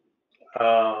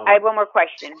 I have one more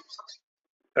question.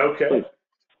 Okay. Please.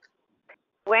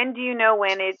 When do you know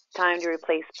when it's time to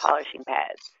replace polishing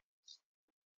pads?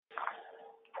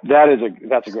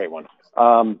 That's a great one.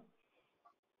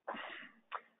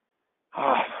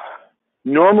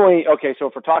 Normally, okay, so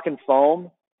if we're talking foam,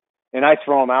 and I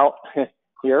throw them out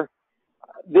here,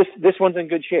 this one's in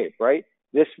good shape, right?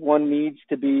 This one needs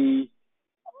to be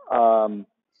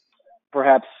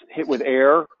perhaps hit with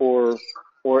air or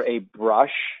a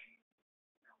brush.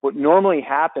 What normally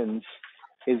happens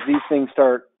is these things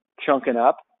start chunking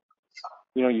up.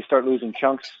 You start losing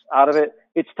chunks out of it.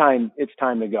 It's time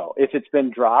to go. If it's been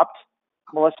dropped,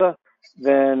 Melissa,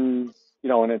 then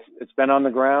and it's been on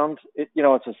the ground. It's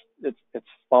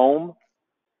foam.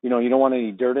 You don't want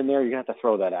any dirt in there. You're gonna have to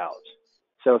throw that out.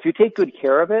 So if you take good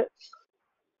care of it,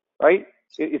 right,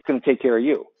 it's gonna take care of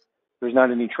you. There's not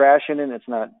any trash in it. It's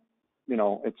not,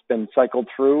 it's been cycled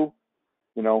through.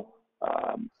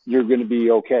 You're gonna be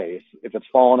okay. If it's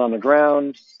falling on the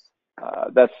ground,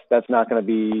 that's not gonna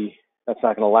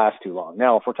last too long.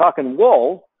 Now, if we're talking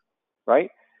wool, right?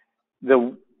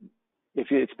 If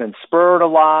it's been spurred a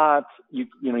lot, you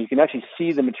can actually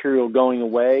see the material going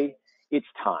away. It's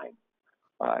time.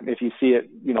 If you see it,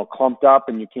 clumped up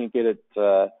and you can't get it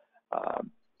to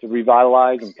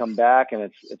revitalize and come back, and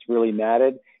it's really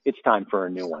matted, it's time for a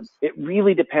new one. It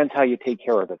really depends how you take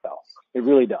care of it, though. It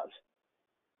really does.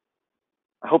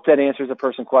 I hope that answers a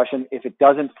person's question. If it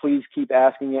doesn't, please keep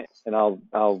asking it, and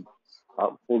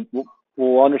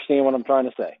we'll understand what I'm trying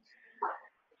to say.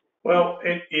 Well,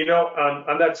 and,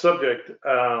 on that subject,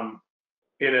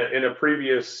 in a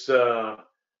previous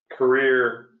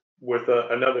career with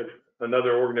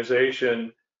another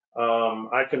organization,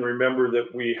 I can remember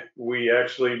that we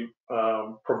actually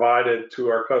provided to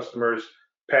our customers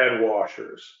pad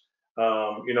washers.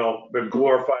 The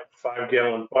glorified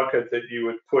 5-gallon bucket that you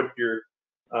would put your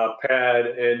pad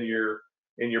and your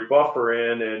buffer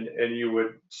in, and you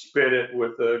would spin it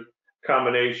with a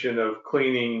combination of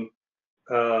cleaning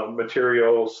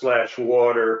material /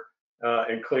 water,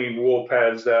 and clean wool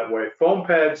pads that way. Foam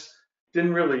pads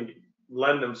didn't really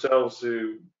lend themselves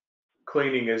to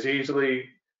cleaning as easily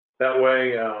that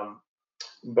way,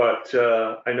 but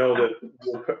I know that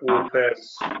wool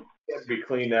pads can be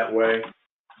cleaned that way.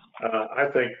 I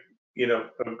think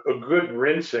a good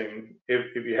rinsing,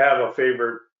 if you have a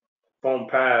favorite foam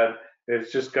pad,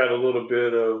 it's just got a little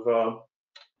bit of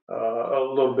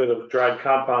dried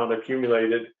compound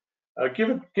accumulated. Give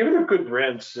it a good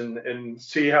rinse and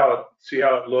see how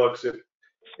it looks. If,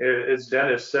 as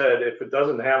Dennis said, if it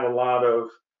doesn't have a lot of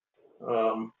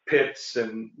pits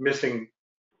and missing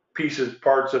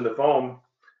parts in the foam,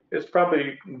 it's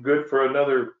probably good for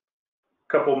another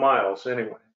couple miles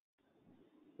anyway.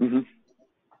 Mm-hmm.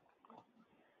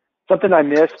 Something I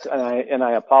missed, and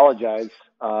I apologize,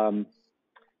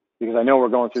 because I know we're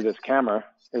going through this camera,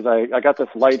 is I got this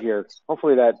light here.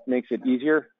 Hopefully that makes it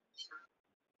easier.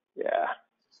 Yeah, a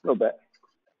little bit.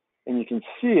 And you can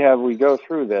see how we go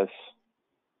through this,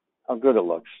 how good it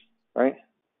looks, right?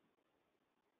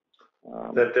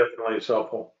 That definitely is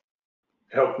helpful.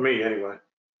 Helped me anyway.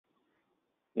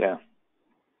 Yeah.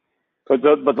 But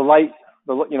the light,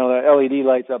 the LED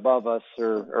lights above us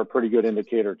are a pretty good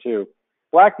indicator too.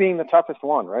 Black being the toughest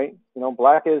one, right?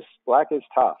 Black is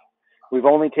tough. We've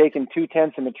only taken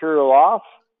 2/10 of material off.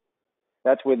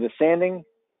 That's with the sanding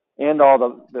and all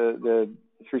the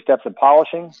 3 steps of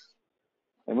polishing.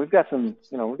 And we've got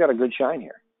we've got a good shine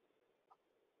here.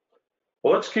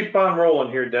 Well, let's keep on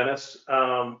rolling here, Dennis.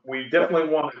 We definitely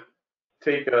want to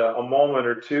take a moment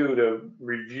or two to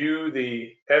review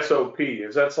the SOP.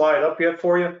 Is that slide up yet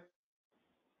for you?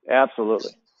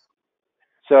 Absolutely.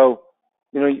 So,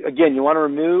 again, you want to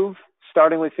remove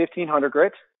starting with 1500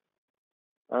 grit.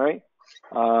 All right.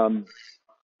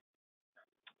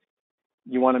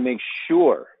 You want to make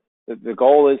sure that the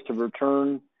goal is to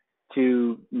return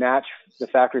to match the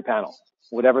factory panel,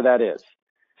 whatever that is.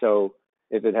 So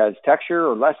if it has texture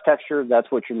or less texture,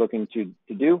 that's what you're looking to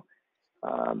do.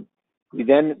 You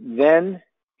then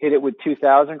hit it with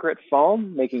 2000 grit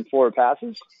foam, making 4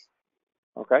 passes.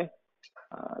 Okay.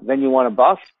 Then you want to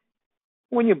buff.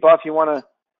 When you buff, you want to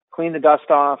clean the dust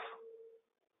off.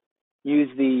 Use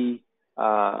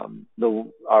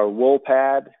our wool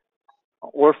pad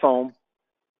or foam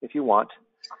if you want.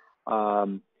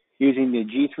 Using the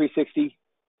G360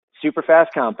 super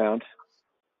fast compound.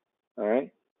 All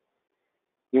right.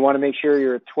 You want to make sure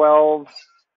you're at 12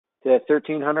 to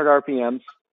 1300 RPMs.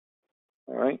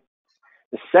 All right.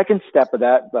 The second step of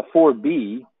that, the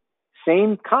 4B,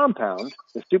 same compound,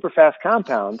 the super fast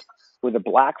compound with a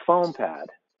black foam pad.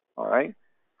 All right.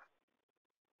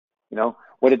 You know,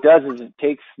 what it does is it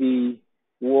takes the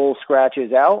wool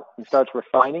scratches out and starts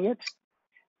refining it.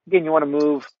 Again, you want to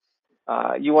move,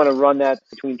 you want to run that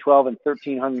between 12 and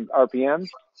 1300 RPMs.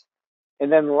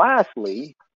 And then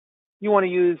lastly, you want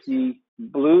to use the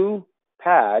blue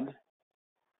pad,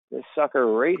 this sucker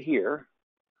right here,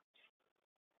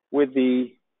 with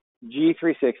the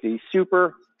G360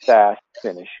 super fast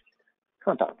finish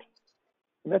compound.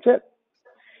 And that's it.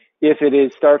 If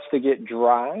it starts to get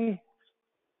dry,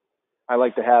 I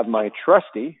like to have my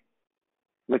trusty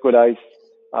liquid ice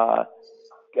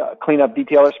cleanup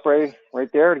detailer spray right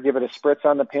there to give it a spritz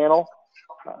on the panel.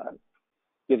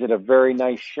 Gives it a very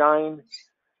nice shine,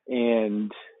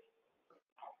 and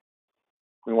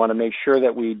we want to make sure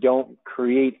that we don't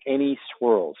create any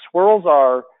swirls. Swirls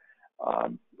are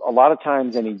a lot of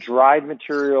times any dried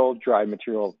material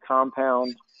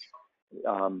compound.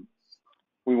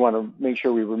 We want to make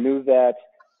sure we remove that.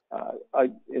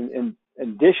 And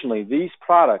additionally, these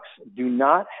products do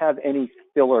not have any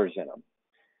fillers in them.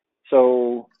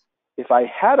 So if I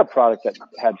had a product that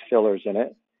had fillers in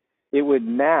it, it would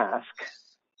mask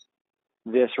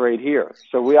this right here.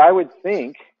 So I would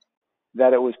think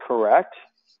that it was correct,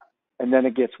 and then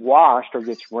it gets washed or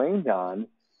gets rained on,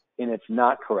 and it's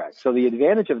not correct. So the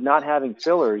advantage of not having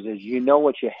fillers is you know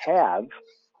what you have,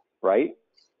 right,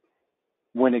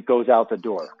 when it goes out the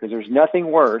door. Because there's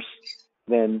nothing worse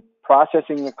than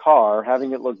processing the car,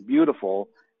 having it look beautiful,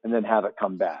 and then have it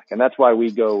come back. And that's why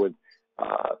we go with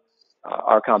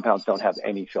our compounds don't have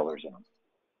any fillers in them.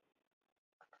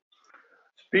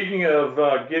 Speaking of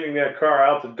getting that car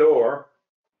out the door,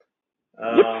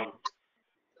 Yep.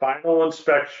 Final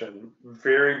inspection,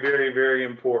 very, very, very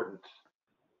important.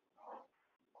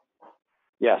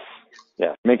 Yes.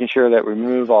 Yeah. Making sure that we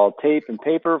remove all tape and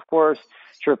paper, of course.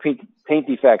 Sure, paint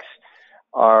defects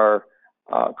are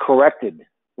corrected.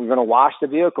 We're going to wash the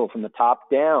vehicle from the top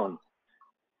down.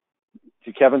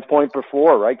 To Kevin's point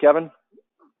before, right, Kevin?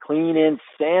 Clean and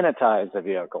sanitize the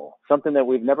vehicle, something that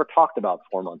we've never talked about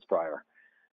 4 months prior.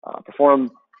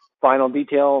 Perform final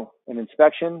detail and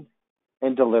inspection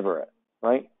and deliver it,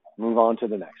 right? Move on to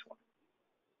the next one.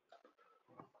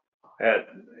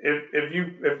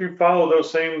 If you follow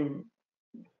those same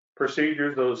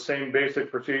procedures, those same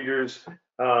basic procedures,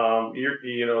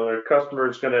 their customer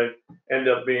is going to end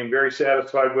up being very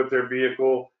satisfied with their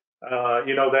vehicle.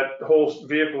 That whole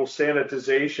vehicle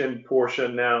sanitization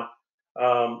portion now,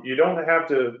 you don't have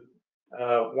to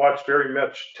watch very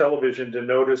much television to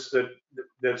notice that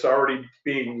that's already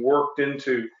being worked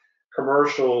into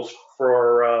commercials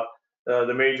for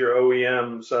the major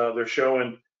OEMs. They're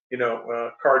showing,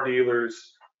 car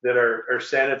dealers that are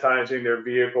sanitizing their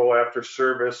vehicle after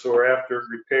service or after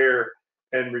repair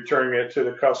and returning it to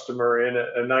the customer in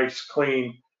a nice,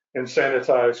 clean, and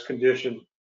sanitized condition.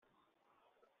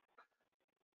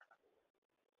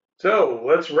 So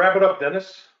let's wrap it up,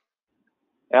 Dennis.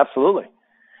 Absolutely.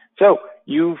 So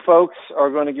you folks are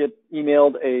going to get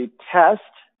emailed a test.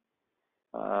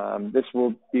 This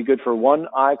will be good for 1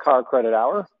 iCar credit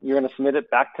hour. You're going to submit it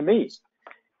back to me.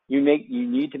 You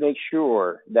need to make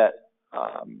sure that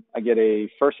I get a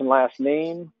first and last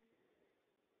name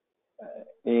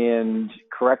and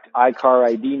correct iCar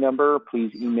ID number.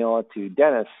 Please email it to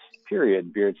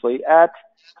Dennis.Beardsley at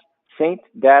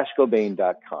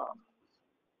Saint-Gobain.com.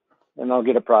 And I'll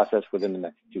get it processed within the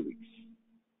next 2 weeks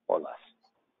or less.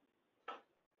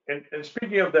 And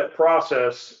speaking of that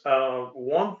process,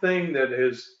 one thing that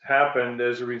has happened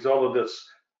as a result of this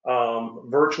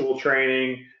virtual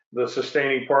training, the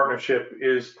sustaining partnership,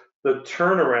 is the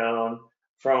turnaround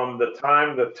from the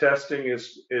time the testing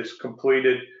is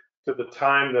completed to the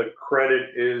time the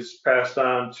credit is passed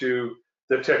on to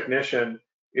the technician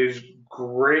is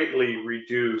greatly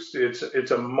reduced.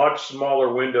 It's a much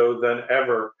smaller window than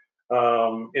ever.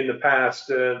 In the past,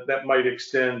 that might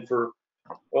extend for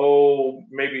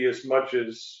maybe as much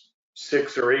as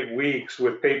 6 or 8 weeks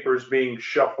with papers being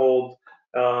shuffled.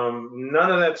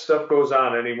 None of that stuff goes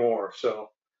on anymore.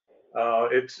 So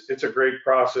it's a great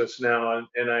process now,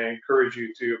 and I encourage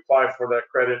you to apply for that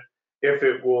credit if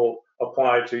it will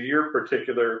apply to your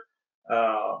particular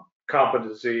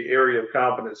competency, area of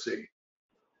competency.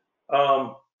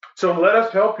 So let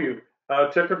us help you.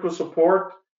 Technical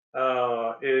support,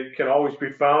 it can always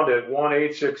be found at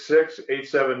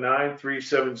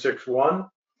 1-866-879-3761.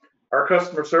 Our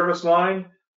customer service line,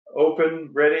 open,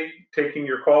 ready, taking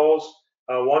your calls,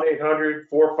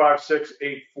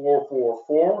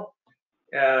 1-800-456-8444.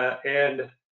 And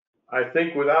I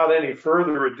think without any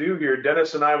further ado here,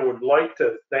 Dennis and I would like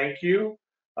to thank you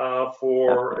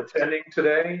for attending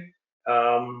today.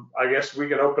 I guess we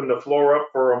can open the floor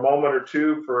up for a moment or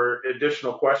two for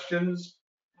additional questions.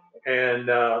 And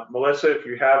Melissa, if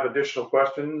you have additional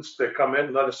questions that come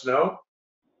in, let us know.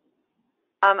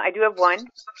 I do have one.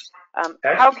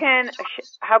 How can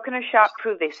a shop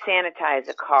prove they sanitize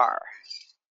a car?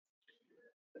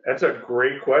 That's a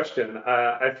great question.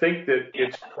 I think that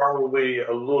it's probably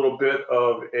a little bit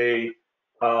of a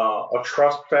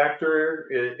trust factor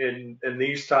in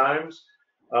these times.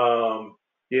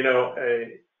 You know,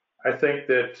 I think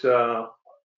that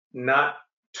not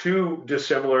too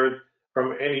dissimilar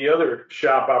from any other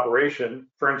shop operation.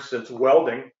 For instance,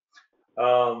 welding.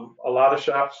 A lot of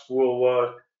shops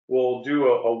will do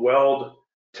a weld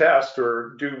test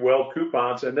or do weld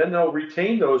coupons, and then they'll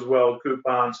retain those weld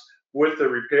coupons with the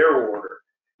repair order.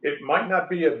 It might not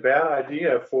be a bad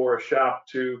idea for a shop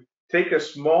to take a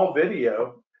small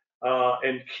video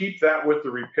and keep that with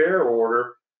the repair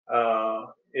order,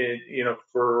 you know,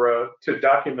 for to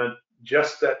document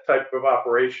just that type of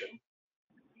operation.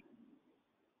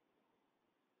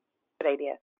 Good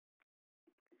idea.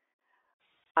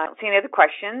 I don't see any other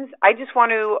questions. I just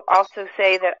want to also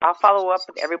say that I'll follow up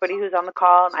with everybody who's on the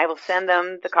call, and I will send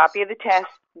them the copy of the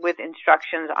test with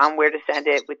instructions on where to send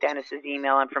it, with Dennis's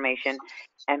email information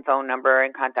and phone number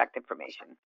and contact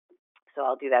information. So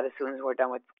I'll do that as soon as we're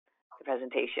done with the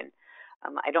presentation.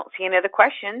 I don't see any other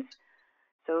questions.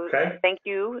 So Thank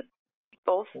you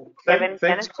both, Kevin and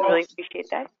Dennis. I really appreciate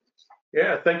that.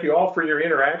 Yeah, thank you all for your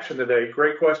interaction today.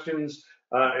 Great questions,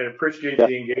 and appreciate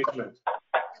the engagement.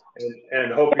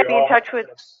 And hope you all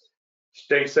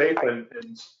stay safe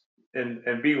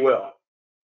and be well.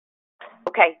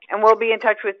 Okay, and we'll be in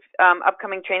touch with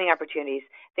upcoming training opportunities.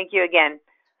 Thank you again.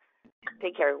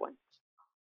 Take care, everyone.